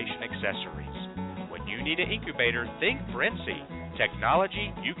incubation accessories. When you need an incubator, think Brincy.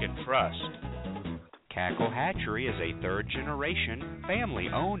 Technology you can trust. Cackle Hatchery is a third-generation,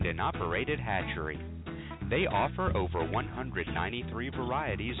 family-owned and operated hatchery. They offer over 193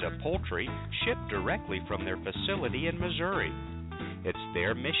 varieties of poultry shipped directly from their facility in Missouri. It's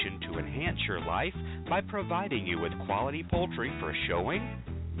their mission to enhance your life by providing you with quality poultry for showing,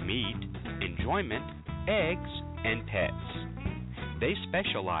 meat, enjoyment, eggs, and pets. They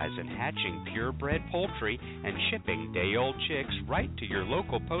specialize in hatching purebred poultry and shipping day-old chicks right to your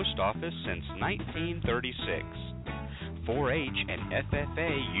local post office since 1936. 4-H and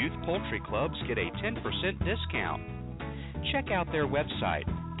FFA youth poultry clubs get a 10% discount. Check out their website,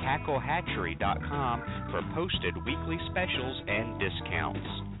 cacklehatchery.com, for posted weekly specials and discounts.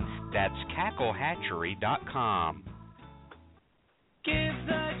 That's cacklehatchery.com. Give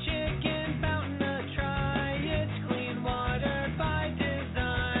the chicken fountain a try. It's clean water by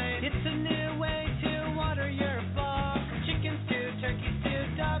design. It's a new way to water your flock. Chickens to turkeys to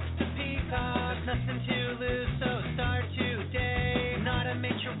ducks to peacocks. Nothing to lose, so start today. Not a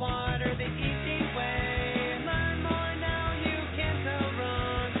major water the easy way. Learn more now, you can't go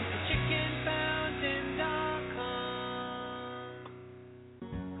wrong.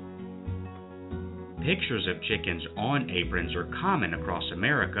 chickenfountain.com. Pictures of chickens on aprons are common across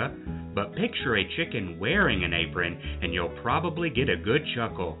America, but picture a chicken wearing an apron and you'll probably get a good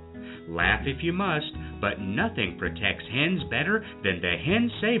chuckle. Laugh if you must, but nothing protects hens better than the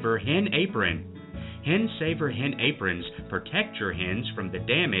Hen Saver Hen Apron. Hen Saver Hen Aprons protect your hens from the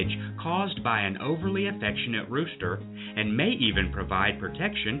damage caused by an overly affectionate rooster and may even provide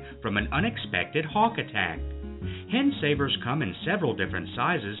protection from an unexpected hawk attack. Hen Savers come in several different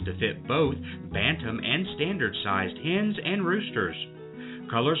sizes to fit both bantam and standard-sized hens and roosters.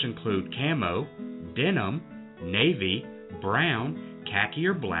 Colors include camo, denim, navy, brown, khaki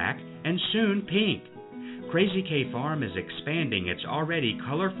or black, and soon pink. Crazy K Farm is expanding its already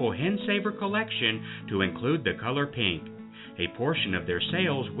colorful Hen Saver collection to include the color pink. A portion of their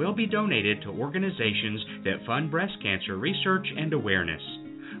sales will be donated to organizations that fund breast cancer research and awareness.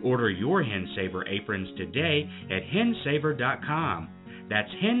 Order your Hen Saver aprons today at hensaver.com.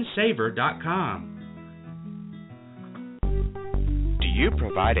 That's hensaver.com. Do you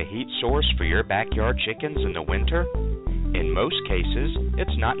provide a heat source for your backyard chickens in the winter? In most cases,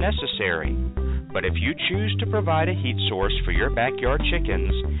 it's not necessary. But if you choose to provide a heat source for your backyard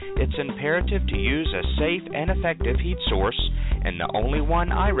chickens, it's imperative to use a safe and effective heat source, and the only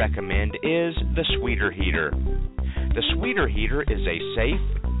one I recommend is the Sweeter Heater. The Sweeter Heater is a safe,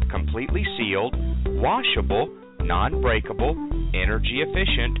 completely sealed, washable, non-breakable,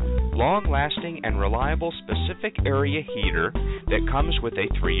 energy-efficient, long-lasting, and reliable specific area heater that comes with a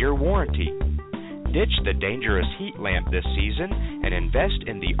 3-year warranty. Ditch the dangerous heat lamp this season and invest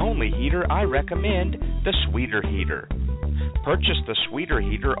in the only heater I recommend, the Sweeter Heater. Purchase the Sweeter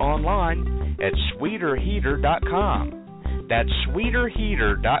Heater online at sweeterheater.com. That's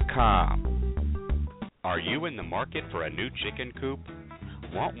sweeterheater.com. Are you in the market for a new chicken coop?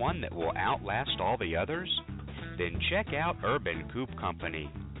 Want one that will outlast all the others? Then check out Urban Coop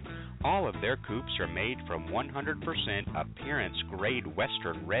Company. All of their coops are made from 100% appearance-grade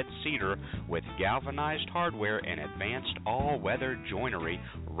Western red cedar with galvanized hardware and advanced all-weather joinery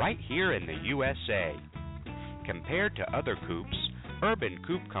right here in the USA. Compared to other coops, Urban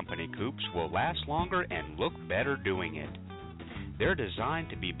Coop Company coops will last longer and look better doing it. They're designed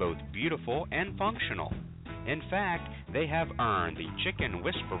to be both beautiful and functional. In fact, they have earned the Chicken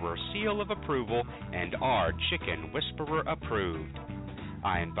Whisperer seal of approval and are Chicken Whisperer approved.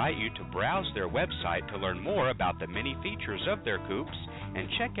 I invite you to browse their website to learn more about the many features of their coops and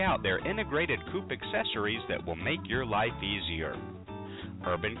check out their integrated coop accessories that will make your life easier.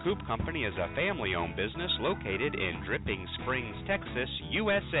 Urban Coop Company is a family-owned business located in Dripping Springs, Texas,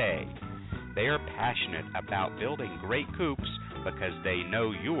 USA. They are passionate about building great coops because they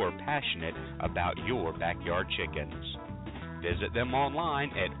know you're passionate about your backyard chickens. Visit them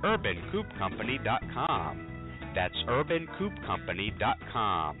online at urbancoopcompany.com. That's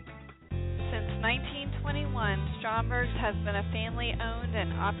urbancoopcompany.com. Since 1921, Stromberg's has been a family-owned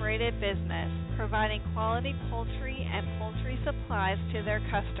and operated business, providing quality poultry and poultry supplies to their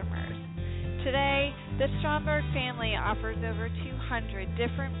customers. Today, the Stromberg family offers over 200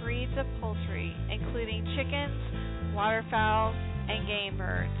 different breeds of poultry, including chickens, waterfowl, and game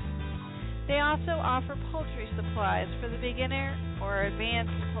birds. They also offer poultry supplies for the beginner or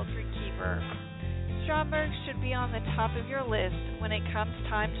advanced poultry keeper. Stromberg should be on the top of your list when it comes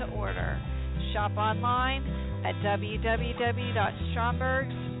time to order. Shop online at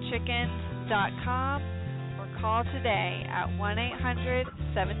www.strombergschickens.com or call today at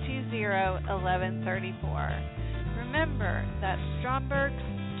 1-800-720-1134. Remember, that's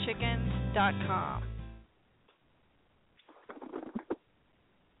strombergschickens.com.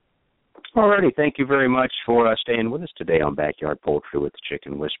 Alrighty, thank you very much for staying with us today on Backyard Poultry with the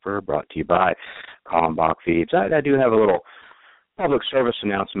Chicken Whisperer, brought to you by Kalmbach Feeds. I do have a little public service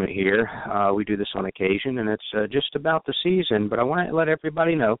announcement here. We do this on occasion, and it's just about the season, but I want to let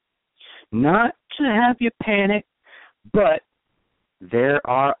everybody know, not to have you panic, but there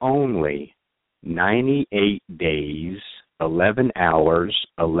are only 98 days, 11 hours,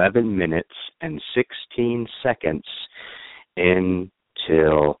 11 minutes, and 16 seconds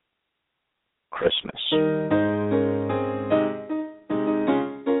until Christmas.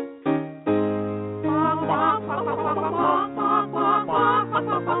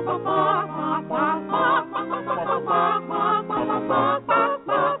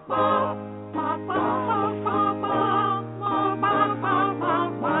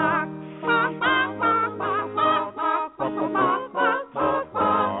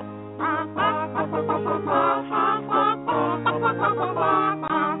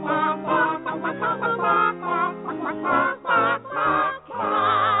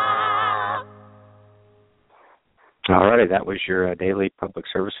 All righty, that was your daily public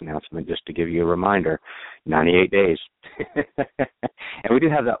service announcement, just to give you a reminder, 98 days. And we do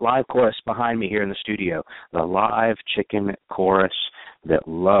have that live chorus behind me here in the studio, the live chicken chorus that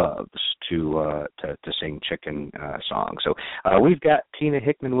loves to sing chicken songs. So we've got Tina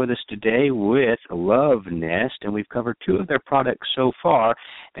Hickman with us today with LuvNest, and we've covered 2 of their products so far,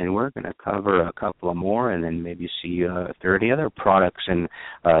 and we're going to cover a couple of more and then maybe see if there are any other products in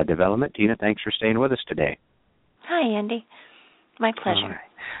development. Tina, thanks for staying with us today. Hi, Andy. My pleasure.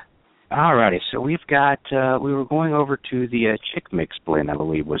 All righty. So we've got, we were going over to the chick mix blend, I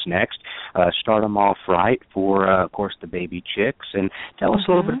believe, was next. Start them off right for, of course, the baby chicks. And tell us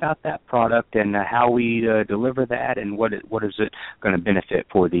a little bit about that product and how we deliver that and what is it going to benefit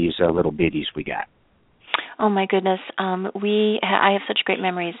for these little biddies we got. Oh my goodness, I have such great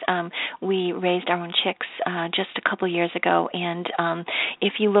memories. We raised our own chicks just a couple years ago, and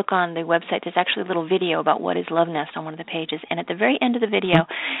if you look on the website, there's actually a little video about what is LuvNest on one of the pages. And at the very end of the video,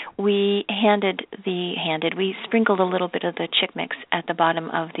 we sprinkled a little bit of the chick mix at the bottom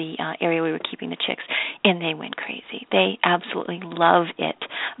of the area we were keeping the chicks, and they went crazy. They absolutely love it.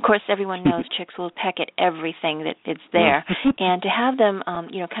 Of course, everyone knows chicks will peck at everything that is there, and to have them,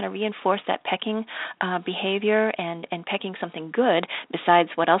 kind of reinforce that pecking behavior and pecking something good besides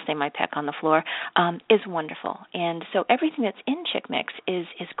what else they might peck on the floor is wonderful. And so everything that's in chick mix is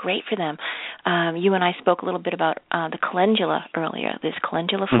great for them. You and I spoke a little bit about the calendula earlier. There's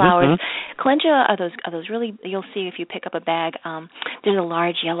calendula flowers. Calendula are those really, you'll see if you pick up a bag, there's a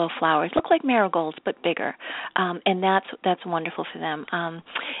large yellow flowers. Look like marigolds but bigger, and that's wonderful for them.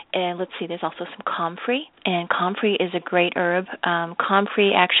 And let's see, there's also some comfrey, and comfrey is a great herb.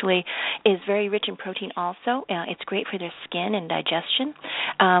 Comfrey actually is very rich in protein also. It's great for their skin and digestion.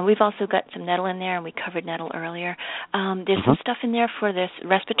 We've also got some nettle in there, and we covered nettle earlier. There's some stuff in there for this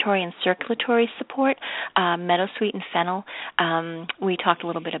respiratory and circulatory support, meadowsweet and fennel. We talked a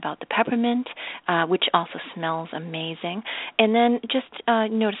little bit about the peppermint, which also smells amazing. And then just,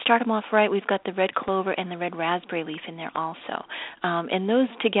 to start them off right, we've got the red clover and the red raspberry leaf in there also. And those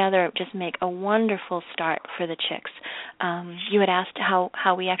together just make a wonderful start for the chicks. You had asked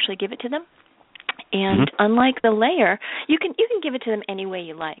how we actually give it to them. And unlike the layer, you can give it to them any way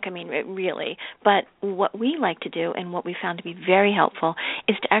you like. I mean, really. But what we like to do, and what we found to be very helpful,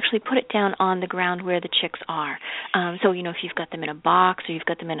 is to actually put it down on the ground where the chicks are. So, if you've got them in a box or you've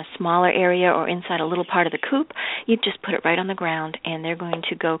got them in a smaller area or inside a little part of the coop, you just put it right on the ground, and they're going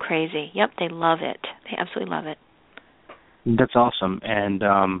to go crazy. Yep, they love it. They absolutely love it. That's awesome. And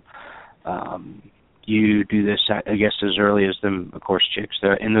you do this, I guess, as early as them, of course, chicks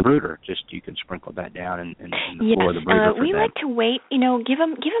in the brooder. Just you can sprinkle that down in the floor of the brooder. We like to wait. Give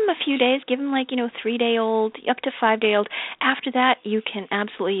them a few days. Give them 3-day-old up to 5-day-old. After that, you can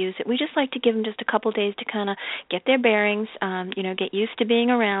absolutely use it. We just like to give them just a couple days to kind of get their bearings. Get used to being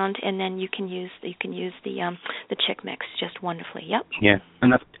around, and then you can use the chick mix just wonderfully. Yep. Yeah,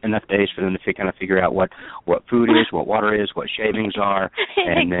 enough days for them to kind of figure out what food is, what water is, what shavings are,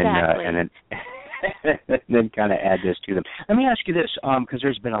 and then. Then kind of add this to them. Let me ask you this, because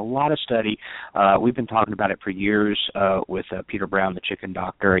there's been a lot of study. We've been talking about it for years with Peter Brown, the chicken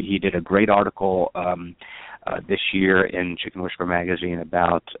doctor. He did a great article this year in Chicken Whisperer magazine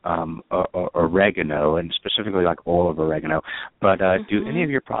about oregano, and specifically like oil of oregano. But do any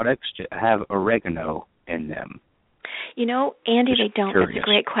of your products have oregano in them? Andy, they don't. Curious. That's a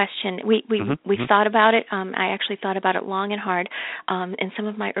great question. We thought about it. I actually thought about it long and hard, and some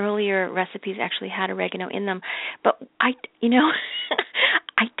of my earlier recipes actually had oregano in them. But I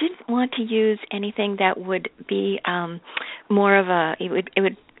didn't want to use anything that would be more of a. It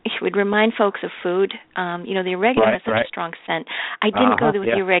would We'd remind folks of food. The oregano has such a strong scent. I didn't go with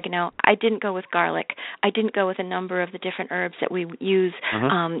the oregano. I didn't go with garlic. I didn't go with a number of the different herbs that we use,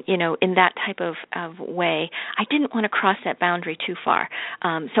 in that type of way. I didn't want to cross that boundary too far.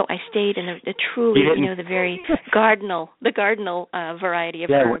 So I stayed in the truly, the very cardinal variety of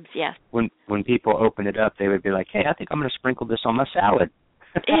herbs. Yes. When people open it up, they would be like, "Hey, I think I'm going to sprinkle this on my salad."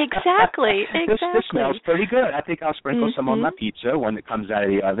 Exactly. This smells pretty good. I think I'll sprinkle some on my pizza when it comes out of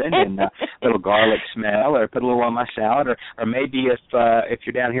the oven, and a little garlic smell, or put a little on my salad, or maybe if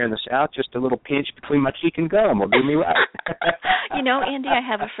you're down here in the South, just a little pinch between my cheek and gum will do me right. Andy, I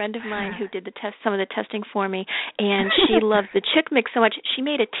have a friend of mine who did some of the testing for me, and she loves the chick mix so much she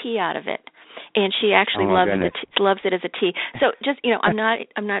made a tea out of it. And she actually loves it as a tea. So just I'm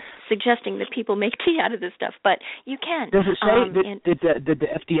not suggesting that people make tea out of this stuff, but you can. Does it say did the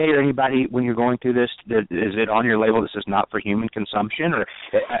FDA or anybody, when you're going through this, is it on your label that says not for human consumption, or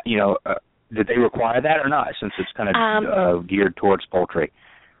did they require that or not? Since it's kind of geared towards poultry.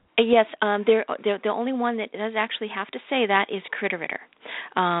 Yes, they're the only one that does actually have to say that is Critter-Ritter,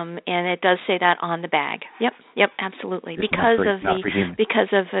 and it does say that on the bag. Yep, absolutely, because of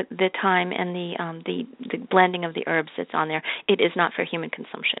the time and the blending of the herbs that's on there. It is not for human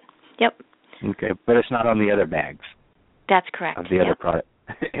consumption. Yep. Okay, but it's not on the other bags. That's correct. Of the other product.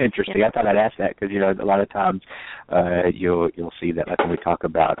 Interesting. Yep. I thought I'd ask that because a lot of times you'll see that, like when we talk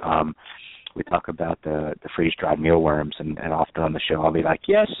about the freeze-dried mealworms, and often on the show I'll be like,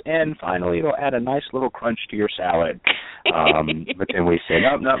 yes, and finally it'll add a nice little crunch to your salad. But then we say,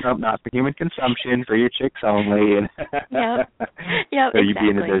 nope, not for human consumption, for your chicks only. And Yep, so you'd be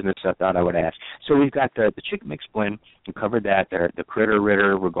in the business, I thought I would ask. So we've got the chick mix blend. We covered that. The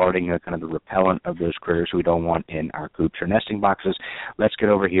Critter-Ritter regarding kind of the repellent of those critters we don't want in our coops or nesting boxes. Let's get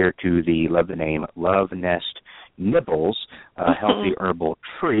over here to the LuvNest Nibbles, healthy herbal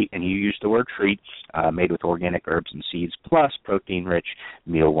treat, and you used the word treat, made with organic herbs and seeds plus protein-rich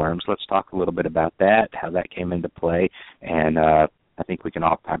mealworms. Let's talk a little bit about that, how that came into play, and I think we can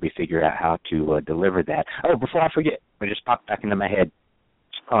all probably figure out how to deliver that. Oh, before I forget, it just popped back into my head.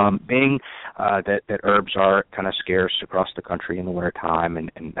 Being that herbs are kind of scarce across the country in the wintertime,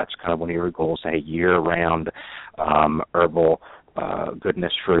 and that's kind of one of your goals, a year-round herbal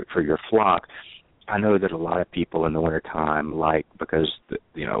goodness for your flock. I know that a lot of people in the wintertime because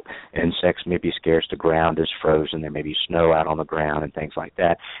insects may be scarce, the ground is frozen, there may be snow out on the ground and things like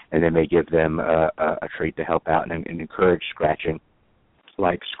that, and they may give them a treat to help out and encourage scratching,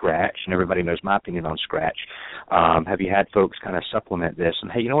 like Scratch, and everybody knows my opinion on Scratch. Have you had folks kind of supplement this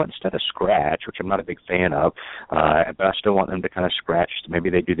and, hey, instead of Scratch, which I'm not a big fan of, but I still want them to kind of scratch, maybe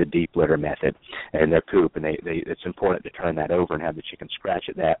they do the deep litter method in their coop, and it's important to turn that over and have the chicken scratch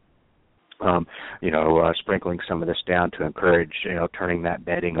at that. Sprinkling some of this down to encourage, turning that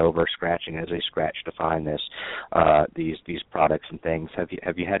bedding over, scratching as they scratch to find these products and things.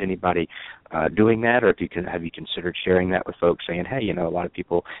 Have you had anybody doing that, or have you considered sharing that with folks, saying, hey, a lot of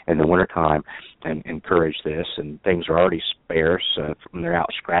people in the wintertime and encourage this, and things are already sparse when they're out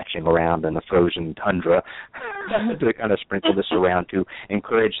scratching around in the frozen tundra to kind of sprinkle this around to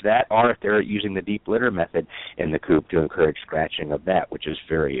encourage that, or if they're using the deep litter method in the coop to encourage scratching of that, which is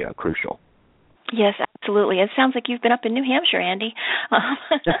very crucial. Yes, absolutely. It sounds like you've been up in New Hampshire, Andy.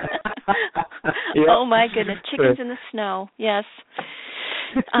 Yep. Oh, my goodness. Chickens in the snow. Yes.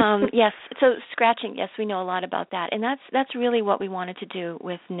 Yes. So scratching, yes, we know a lot about that. And that's really what we wanted to do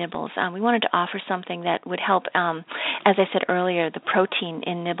with Nibbles. We wanted to offer something that would help. As I said earlier, the protein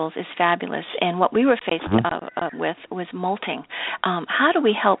in Nibbles is fabulous. And what we were faced with was molting. How do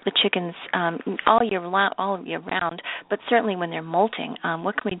we help the chickens all year round, but certainly when they're molting?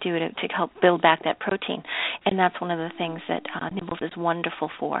 What can we do to help build back that protein? And that's one of the things that Nibbles is wonderful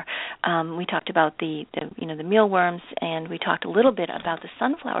for. We talked about the mealworms, and we talked a little bit about the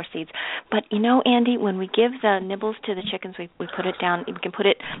sunflower seeds. But, Andy, when we give the Nibbles to the chickens, we put it down. We can put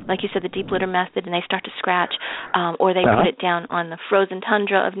it, like you said, the deep litter method, and they start to scratch, or they put it down on the frozen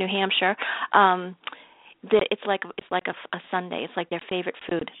tundra of New Hampshire. It's like a sundae. It's like their favorite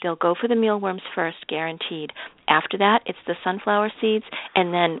food. They'll go for the mealworms first, guaranteed. After that, it's the sunflower seeds,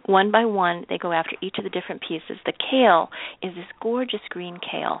 and then one by one, they go after each of the different pieces. The kale is this gorgeous green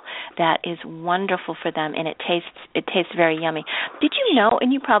kale that is wonderful for them, and it tastes very yummy. Did you know?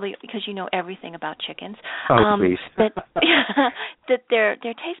 And you probably, because you know everything about chickens, please. that their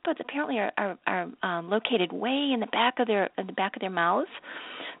taste buds apparently are located way in the back of their mouths.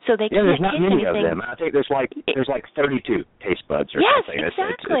 So they can't there's not taste many anything. of them. I think there's like 32 taste buds or something.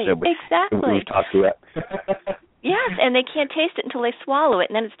 Exactly. We've talked to that. Yes, and they can't taste it until they swallow it,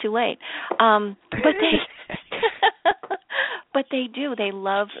 and then it's too late. But they do. They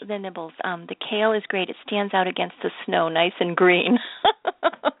love the nibbles. The kale is great. It stands out against the snow, nice and green.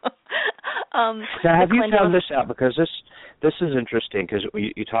 Now, have you found this out? Because this is interesting, because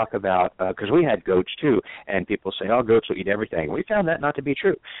you talk about, because we had goats too, and people say, oh, goats will eat everything. We found that not to be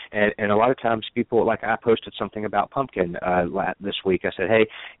true. And a lot of times people, like I posted something about pumpkin this week. I said, hey,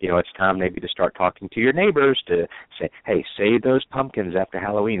 it's time maybe to start talking to your neighbors to say, hey, save those pumpkins after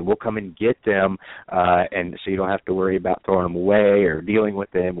Halloween. We'll come and get them, and so you don't have to worry about throwing them away or dealing with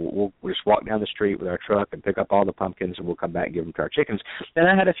them. We'll just walk down the street with our truck and pick up all the pumpkins, and we'll come back and give them to our chickens. And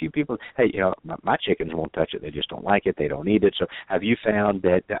I had a few people, hey, my chickens won't touch it. They just don't like it. They don't eat it. So have you found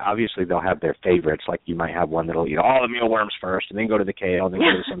that obviously they'll have their favorites, like you might have one that'll eat all the mealworms first and then go to the kale and then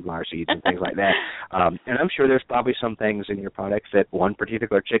go to the sunflower seeds and things like that. And I'm sure there's probably some things in your products that one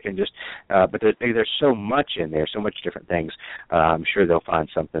particular chicken just, but there's so much in there, so much different things. I'm sure they'll find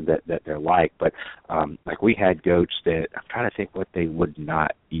something that they're like. But like we had goats that, I'm trying to think what they would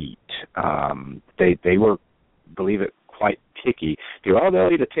not eat. They were, believe it, quite picky. They'll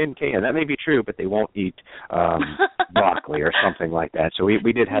eat a tin can. That may be true, but they won't eat broccoli or something like that. So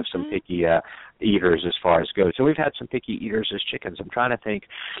we did have some picky eaters as far as goats. So we've had some picky eaters as chickens. I'm trying to think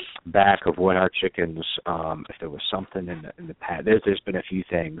back of when our chickens, if there was something in the past. There's been a few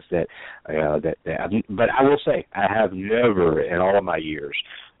things that but I will say I have never in all of my years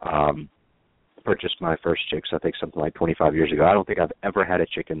purchased my first chicks. I think something like 25 years ago. I don't think I've ever had a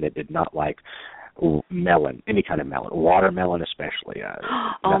chicken that did not like melon, any kind of melon, watermelon especially.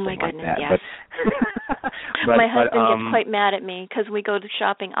 Oh my goodness, like yes. But my husband gets quite mad at me because we go to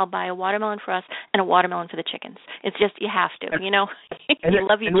shopping. I'll buy a watermelon for us and a watermelon for the chickens. It's just, you have to, you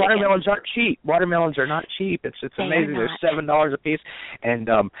love your chickens. Watermelons aren't cheap. Watermelons are not cheap. It's amazing. They're $7 a piece. And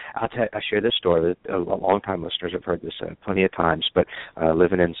I share this story. Long-time listeners have heard this plenty of times, but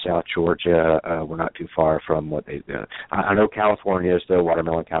living in South Georgia, we're not too far from what they do. I know California is the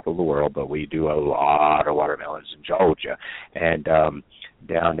watermelon capital of the world, but we do a lot of watermelons in Georgia. And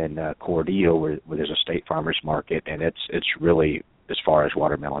down in Cordele, where there's a state farmers market, and it's really as far as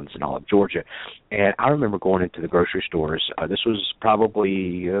watermelons in all of Georgia. And I remember going into the grocery stores. This was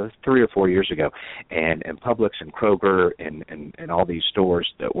probably 3 or 4 years ago, and Publix and Kroger and all these stores,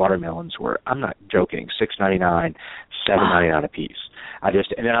 the watermelons were, I'm not joking, $6.99, $7.99 a piece. And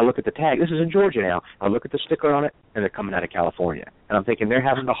then I look at the tag. This is in Georgia now. I look at the sticker on it, and they're coming out of California. And I'm thinking they're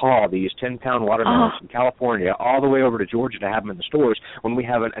having to haul these 10-pound watermelons from California all the way over to Georgia to have them in the stores when we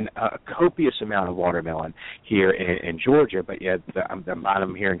have a copious amount of watermelon here in Georgia. But yet I'm buying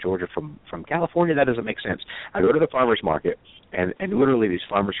them here in Georgia from California. That doesn't make sense. I go to the farmer's market, and literally these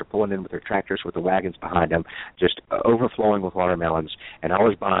farmers are pulling in with their tractors with the wagons behind them, just overflowing with watermelons. And I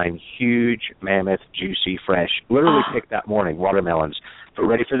was buying huge, mammoth, juicy, fresh, literally picked that morning, watermelons. But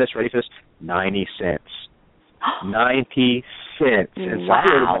ready for this, 90 cents. 90 cents. And so I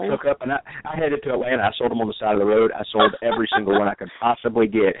loaded my truck up, and I headed to Atlanta. I sold them on the side of the road. I sold every single one I could possibly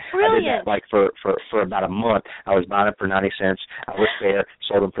get. Brilliant. I did that like for about a month. I was buying them for 90 cents. I was fair,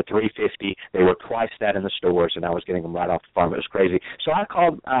 sold them for $3.50. They were twice that in the stores, and I was getting them right off the farm. It was crazy. So I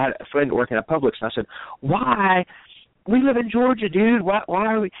had a friend working at Publix, and I said, why? We live in Georgia, dude. Why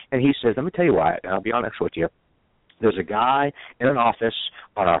are we? And he says, let me tell you why, and I'll be honest with you. There's a guy in an office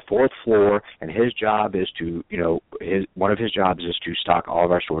on our 4th floor, and his job is to, one of his jobs is to stock all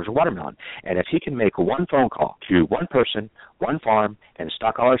of our stores with watermelon. And if he can make one phone call to one person, one farm, and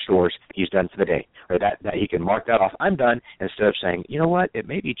stock all our stores, he's done for the day. Or that he can mark that off, I'm done, instead of saying, you know what, it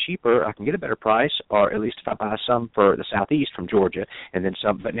may be cheaper, I can get a better price, or at least if I buy some for the southeast from Georgia, and then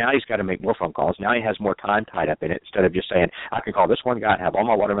some. But now he's got to make more phone calls. Now he has more time tied up in it, instead of just saying, I can call this one guy and have all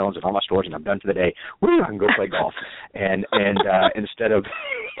my watermelons in all my stores, and I'm done for the day. Woo, I can go play golf. And instead of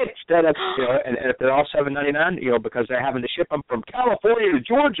and if they're all $7.99, because they're having to ship them from California to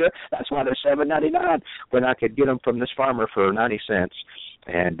Georgia, that's why they're $7.99. When I could get them from this farmer for 90 cents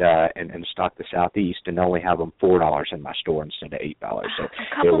and stock the southeast and only have them $4 in my store instead of $8. So a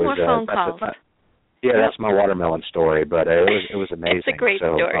couple more phone calls. That's my watermelon story, but it was amazing. It's a great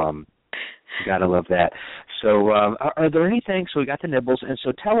story. Gotta love that. So are there anything, so we got the nibbles, and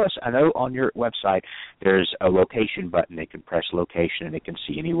so tell us, I know on your website there's a location button. They can press location and they can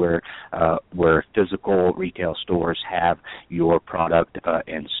see anywhere where physical retail stores have your product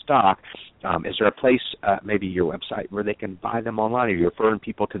in stock. Is there a place, maybe your website, where they can buy them online? Are you referring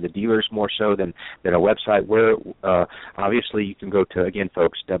people to the dealers more so than a website? Where obviously you can go to, again,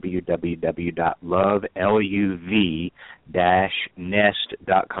 folks,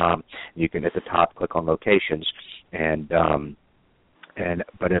 www.LuvNest.com. You can at the top click on locations, but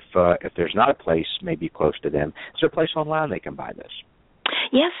if there's not a place maybe close to them, is there a place online they can buy this?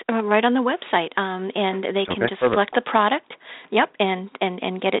 Yes, right on the website, and they can just select the product. Yep, and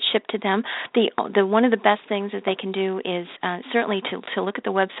get it shipped to them. The one of the best things that they can do is certainly to look at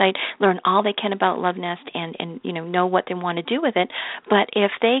the website, learn all they can about LuvNest, and know what they want to do with it. But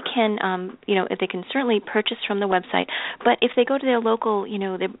if they can, if they can certainly purchase from the website. But if they go to their local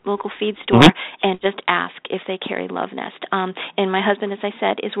feed store and just ask if they carry LuvNest. And my husband, as I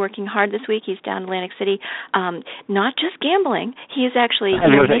said, is working hard this week. He's down in Atlantic City, not just gambling. He is actually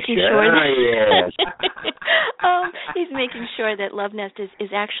making sure that he's making sure that LuvNest is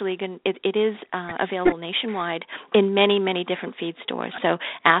actually it is available nationwide in many, many different feed stores. So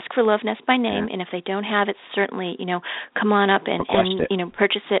ask for LuvNest by name, and if they don't have it, certainly come on up and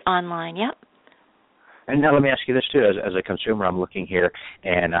purchase it online. Yep. And now let me ask you this too: as a consumer, I'm looking here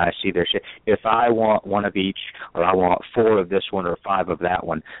and I see their shit. If I want one of each, or I want 4 of this one or 5 of that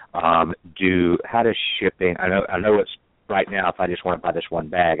one, how does shipping? I know it's right now. If I just want to buy this one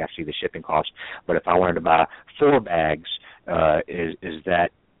bag, I see the shipping cost. But if I wanted to buy 4 bags, is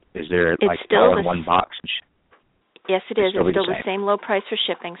there like all in one box? Yes, it is. It's still the same low price for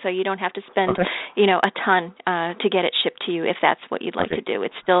shipping, so you don't have to spend, a ton to get it shipped to you if that's what you'd like to do.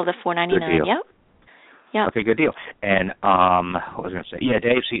 It's still the $4.99. Yep. Yeah. Okay, good deal. And what was I going to say? Yeah,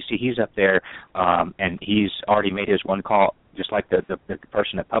 Dave, see, he's up there, and he's already made his one call, just like the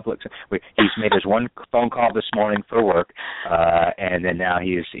person at Publix. He's made his one phone call this morning for work, and then now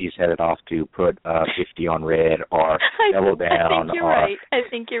he's headed off to put 50 on red or double down. I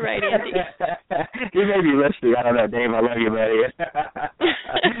think you're right, Andy. You may be listening. I don't know, Dave. I love you, buddy.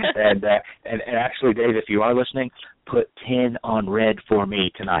 and actually, Dave, if you are listening, put 10 on red for me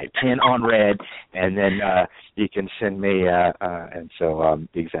tonight. 10 on red, and then you can send me. And so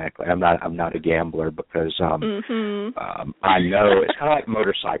exactly, I'm not a gambler because I know it's kind of like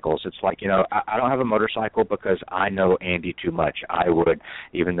motorcycles. It's like I don't have a motorcycle because I know Andy too much. I would,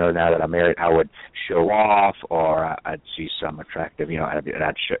 even though now that I'm married, I would show off, or I'd see some attractive, and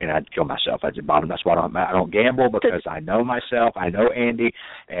I'd kill myself. I'd say, bottom. That's why I don't gamble, because I know myself. I know Andy,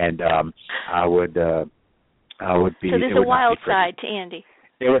 and I would be. So there's a wild side to Andy.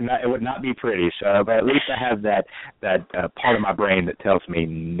 It would not be pretty. So, but at least I have that part of my brain that tells me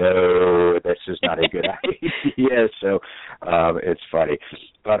no, this is not a good idea. So it's funny.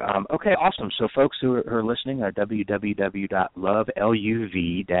 But okay, awesome. So folks who are listening are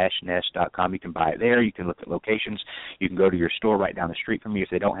www.luv-nest.com. You can buy it there. You can look at locations. You can go to your store right down the street from you.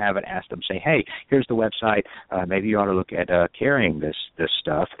 If they don't have it, ask them. Say, hey, here's the website. Maybe you ought to look at carrying this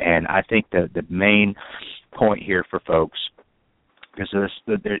stuff. And I think the main point here for folks, because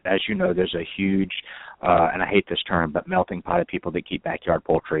as you know, there's a huge, and I hate this term, but melting pot of people that keep backyard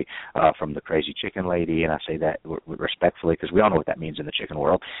poultry, from the crazy chicken lady, and I say that respectfully because we all know what that means in the chicken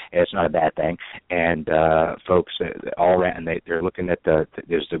world. It's not a bad thing. And folks all around, and they're looking at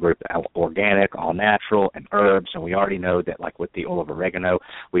there's the group organic, all natural, and herbs, and we already know that, like with the olive oregano,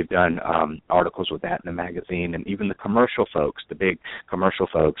 we've done articles with that in the magazine, and even the commercial folks, the big commercial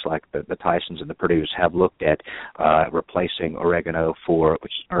folks like the Tysons and the Purdue's have looked at replacing oregano which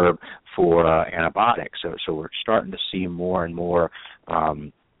is herb, for antibiotics. So we're starting to see more and more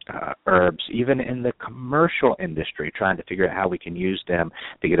herbs, even in the commercial industry, trying to figure out how we can use them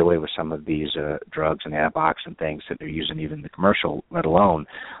to get away with some of these drugs and antibiotics and things that they're using even in the commercial, let alone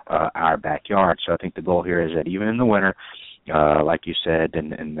our backyard. So I think the goal here is that even in the winter, like you said,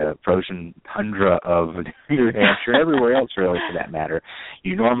 in the frozen tundra of New Hampshire, everywhere else really for that matter,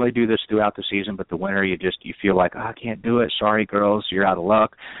 you normally do this throughout the season, but the winter you feel like, I can't do it, sorry girls, you're out of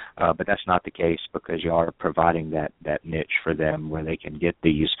luck, but that's not the case, because you are providing that niche for them where they can get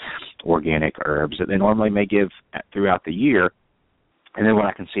these organic herbs that they normally may give throughout the year. And then what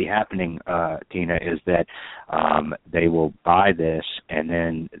I can see happening, Tina, is that they will buy this, and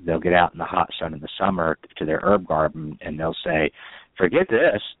then they'll get out in the hot sun in the summer to their herb garden, and they'll say, forget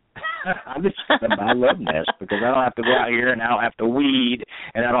this. I'm just going to buy LuvNest, because I don't have to go out here, and I don't have to weed,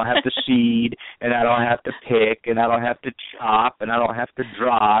 and I don't have to seed, and I don't have to pick, and I don't have to chop, and I don't have to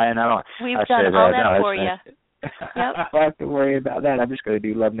dry, and I don't. We've done all that for you. Yep. I don't have to worry about that. I'm just going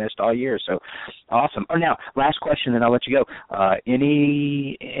to do LuvNest all year. So awesome. Oh, now, last question, and I'll let you go.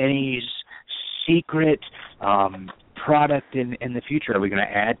 Any secret product in the future? Are we going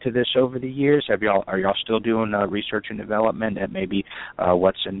to add to this over the years? Are y'all still doing research and development? And maybe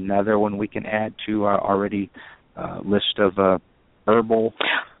what's another one we can add to our already list of herbal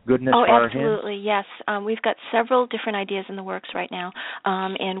goodness for our hens? Oh, absolutely, yes. We've got several different ideas in the works right now,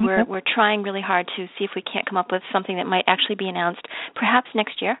 and we're trying really hard to see if we can't come up with something that might actually be announced perhaps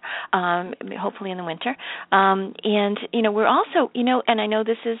next year, hopefully in the winter. And we're also, and I know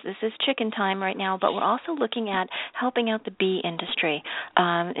this is chicken time right now, but we're also looking at helping out the bee industry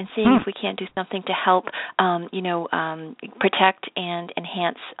and seeing if we can't do something to help, protect and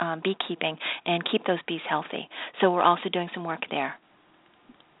enhance beekeeping and keep those bees healthy. So we're also doing some work there.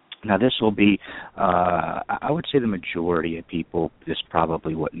 Now, this will be, I would say the majority of people, this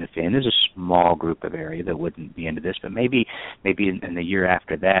probably wouldn't offend. There's a small group of area that wouldn't be into this, but maybe in the year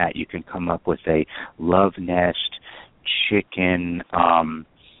after that, you can come up with a LuvNest chicken, hang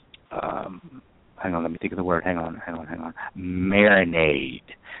on, let me think of the word, hang on, marinade.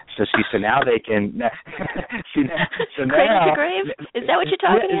 So now they can, so now. Cradle to grave? Is that what you're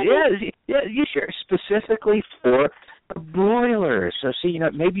talking about? Yeah, sure, specifically for broilers. So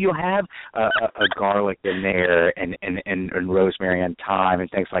maybe you'll have a garlic in there and rosemary and thyme and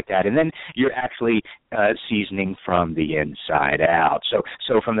things like that, and then you're actually seasoning from the inside out. So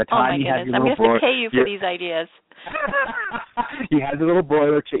from the time you have your little broiler, I'm going to have to pay you for these ideas. You have the little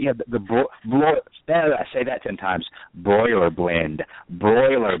broiler. I say that 10 times. Broiler blend.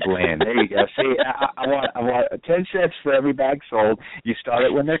 There you go. See, I want 10 cents for every bag sold. You start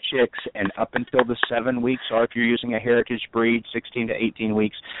it when they're chicks, and up until the 7 weeks, or if you're using a heritage breed, 16 to 18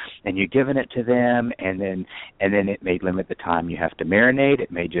 weeks, and you're giving it to them, and then it may limit the time you have to marinate. It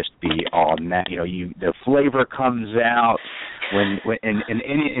may just be all that. The flavor comes out when in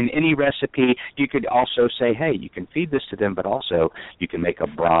any recipe. You could also say, hey, you can feed this to them, but also you can make a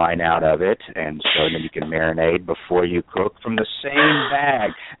brine out of it, and so then you can marinate before you cook from the same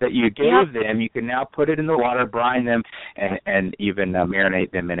bag that you gave them. You can now put it in the water, brine them, and even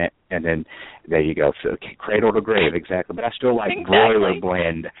marinate them in it, and then there you go. So, cradle to grave, exactly. But I still like the broiler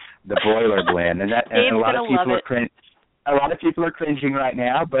blend, and a lot of people are cringing. A lot of people are cringing right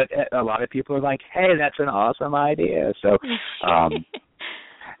now, but a lot of people are like, hey, that's an awesome idea. So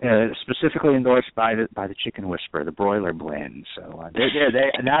specifically endorsed by the Chicken Whisperer, the broiler blend. So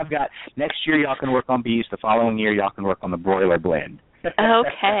now I've got, next year y'all can work on bees. The following year y'all can work on the broiler blend.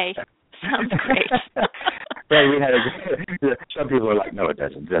 Okay. Sounds great. Right, some people are like, no, it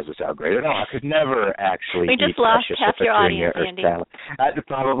doesn't sound great at all. I could never actually. We just lost half your audience, Andy. I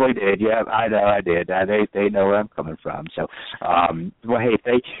probably did. Yeah, I know I did. They know where I'm coming from. So, well, hey,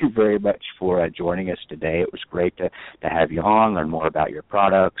 thank you very much for joining us today. It was great to have you on, learn more about your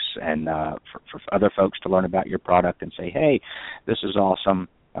products, and for other folks to learn about your product and say, hey, this is awesome.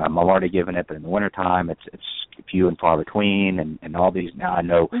 I'm already giving it, but in the wintertime, it's few and far between, and all these. Now I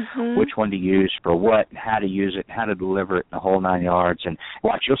know which one to use for what, and how to use it, how to deliver it, in the whole 9 yards. And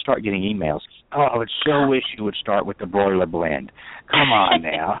watch, you'll start getting emails. Oh, I would so wish you would start with the broiler blend. Come on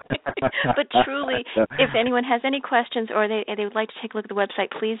now. But truly, if anyone has any questions or they would like to take a look at the website,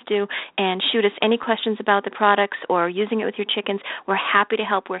 please do, and shoot us any questions about the products or using it with your chickens. We're happy to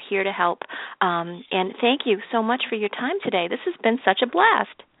help. We're here to help. And thank you so much for your time today. This has been such a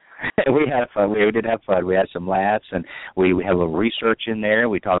blast. We had fun. We did have fun. We had some laughs, and we had a little research in there.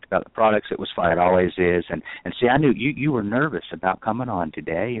 We talked about the products. It was fun. It always is. And see, I knew you were nervous about coming on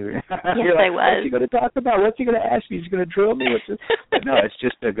today. Yes, like, I was. What's he going to talk about? What's he going to ask me? He's going to drill me? But no, it's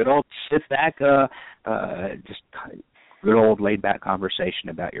just a good old sit back, just good old laid back conversation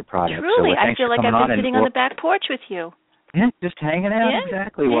about your product. Truly, so, I feel like I've been sitting on the back porch with you. Yeah, just hanging out,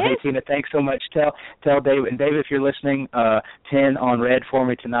 exactly. Well, hey, Tina, thanks so much. Tell Dave, and Dave, if you're listening, 10 on red for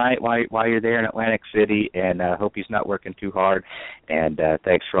me tonight while you're there in Atlantic City, and hope he's not working too hard. And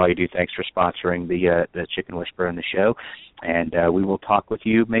thanks for all you do. Thanks for sponsoring the Chicken Whisperer and the show. And we will talk with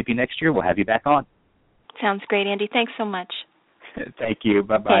you maybe next year. We'll have you back on. Sounds great, Andy. Thanks so much. Thank you.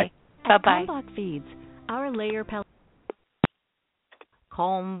 Bye-bye. Okay. Bye-bye. Kalmbach Feeds, our layer pellet.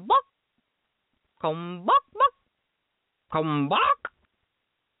 Kalmbach. Kalmbach. Kalmbach.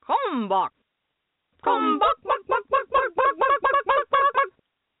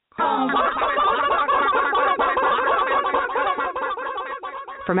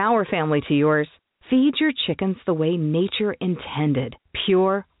 From our family to yours, feed your chickens the way nature intended.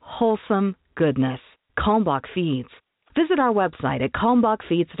 Pure, wholesome goodness. Kalmbach Feeds. Visit our website at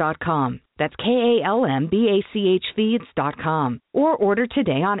kalmbachfeeds.com. That's KALMBACH Feeds.com. Or order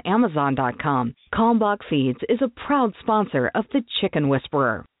today on Amazon.com. Kalmbach Feeds is a proud sponsor of the Chicken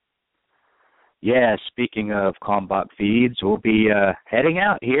Whisperer. Yeah, speaking of Kalmbach Feeds, we'll be heading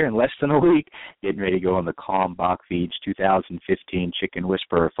out here in less than a week, getting ready to go on the Kalmbach Feeds 2015 Chicken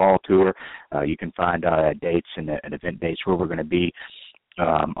Whisperer Fall Tour. You can find dates and event dates where we're going to be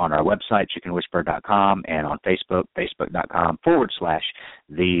on our website, chickenwhisperer.com, and on Facebook,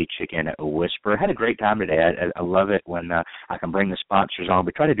 facebook.com/The Chicken Whisperer. Had a great time today. I love it when I can bring the sponsors on.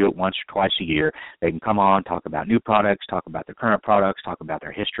 We try to do it once or twice a year. They can come on, talk about new products, talk about their current products, talk about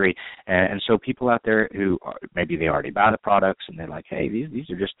their history. And so people out there who maybe they already buy the products and they're like, hey, these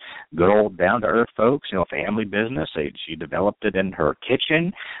are just good old down-to-earth folks, family business. She developed it in her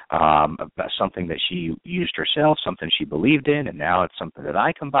kitchen, something that she used herself, something she believed in, and now it's something that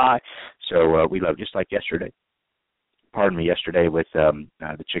I can buy. So we love, just like yesterday with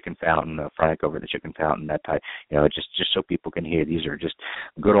the chicken fountain, Frank over the chicken fountain, that type, just so people can hear, these are just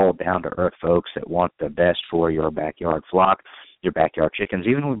good old down-to-earth folks that want the best for your backyard flock, your backyard chickens.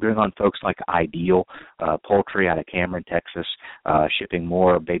 Even when we bring on folks like Ideal Poultry out of Cameron, Texas, shipping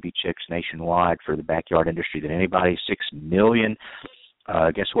more baby chicks nationwide for the backyard industry than anybody, 6 million.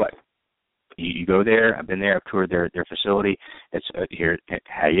 Guess what? You go there. I've been there. I've toured their facility. It's here.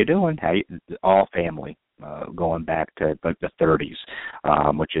 How you doing? All family, going back to the 30s,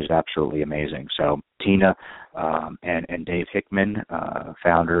 which is absolutely amazing. So Tina and Dave Hickman,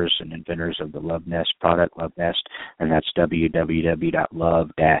 founders and inventors of the LuvNest product, LuvNest, and that's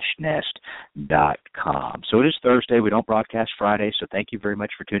www.luv-nest.com. So it is Thursday. We don't broadcast Friday, so thank you very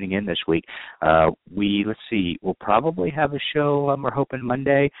much for tuning in this week. Let's see, we'll probably have a show, we're hoping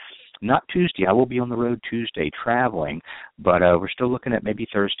Monday. Not Tuesday. I will be on the road Tuesday traveling, but we're still looking at maybe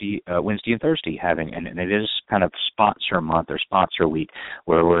Wednesday and Thursday having, and it is kind of sponsor month or sponsor week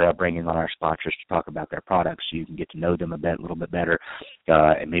where we're bringing on our sponsors to talk about their products so you can get to know them a little bit better,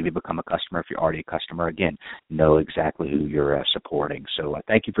 and maybe become a customer. If you're already a customer, again, know exactly who you're supporting. So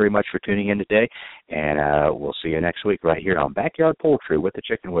thank you very much for tuning in today, and we'll see you next week right here on Backyard Poultry with the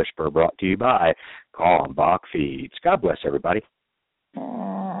Chicken Whisperer, brought to you by Kalmbach Feeds. God bless everybody.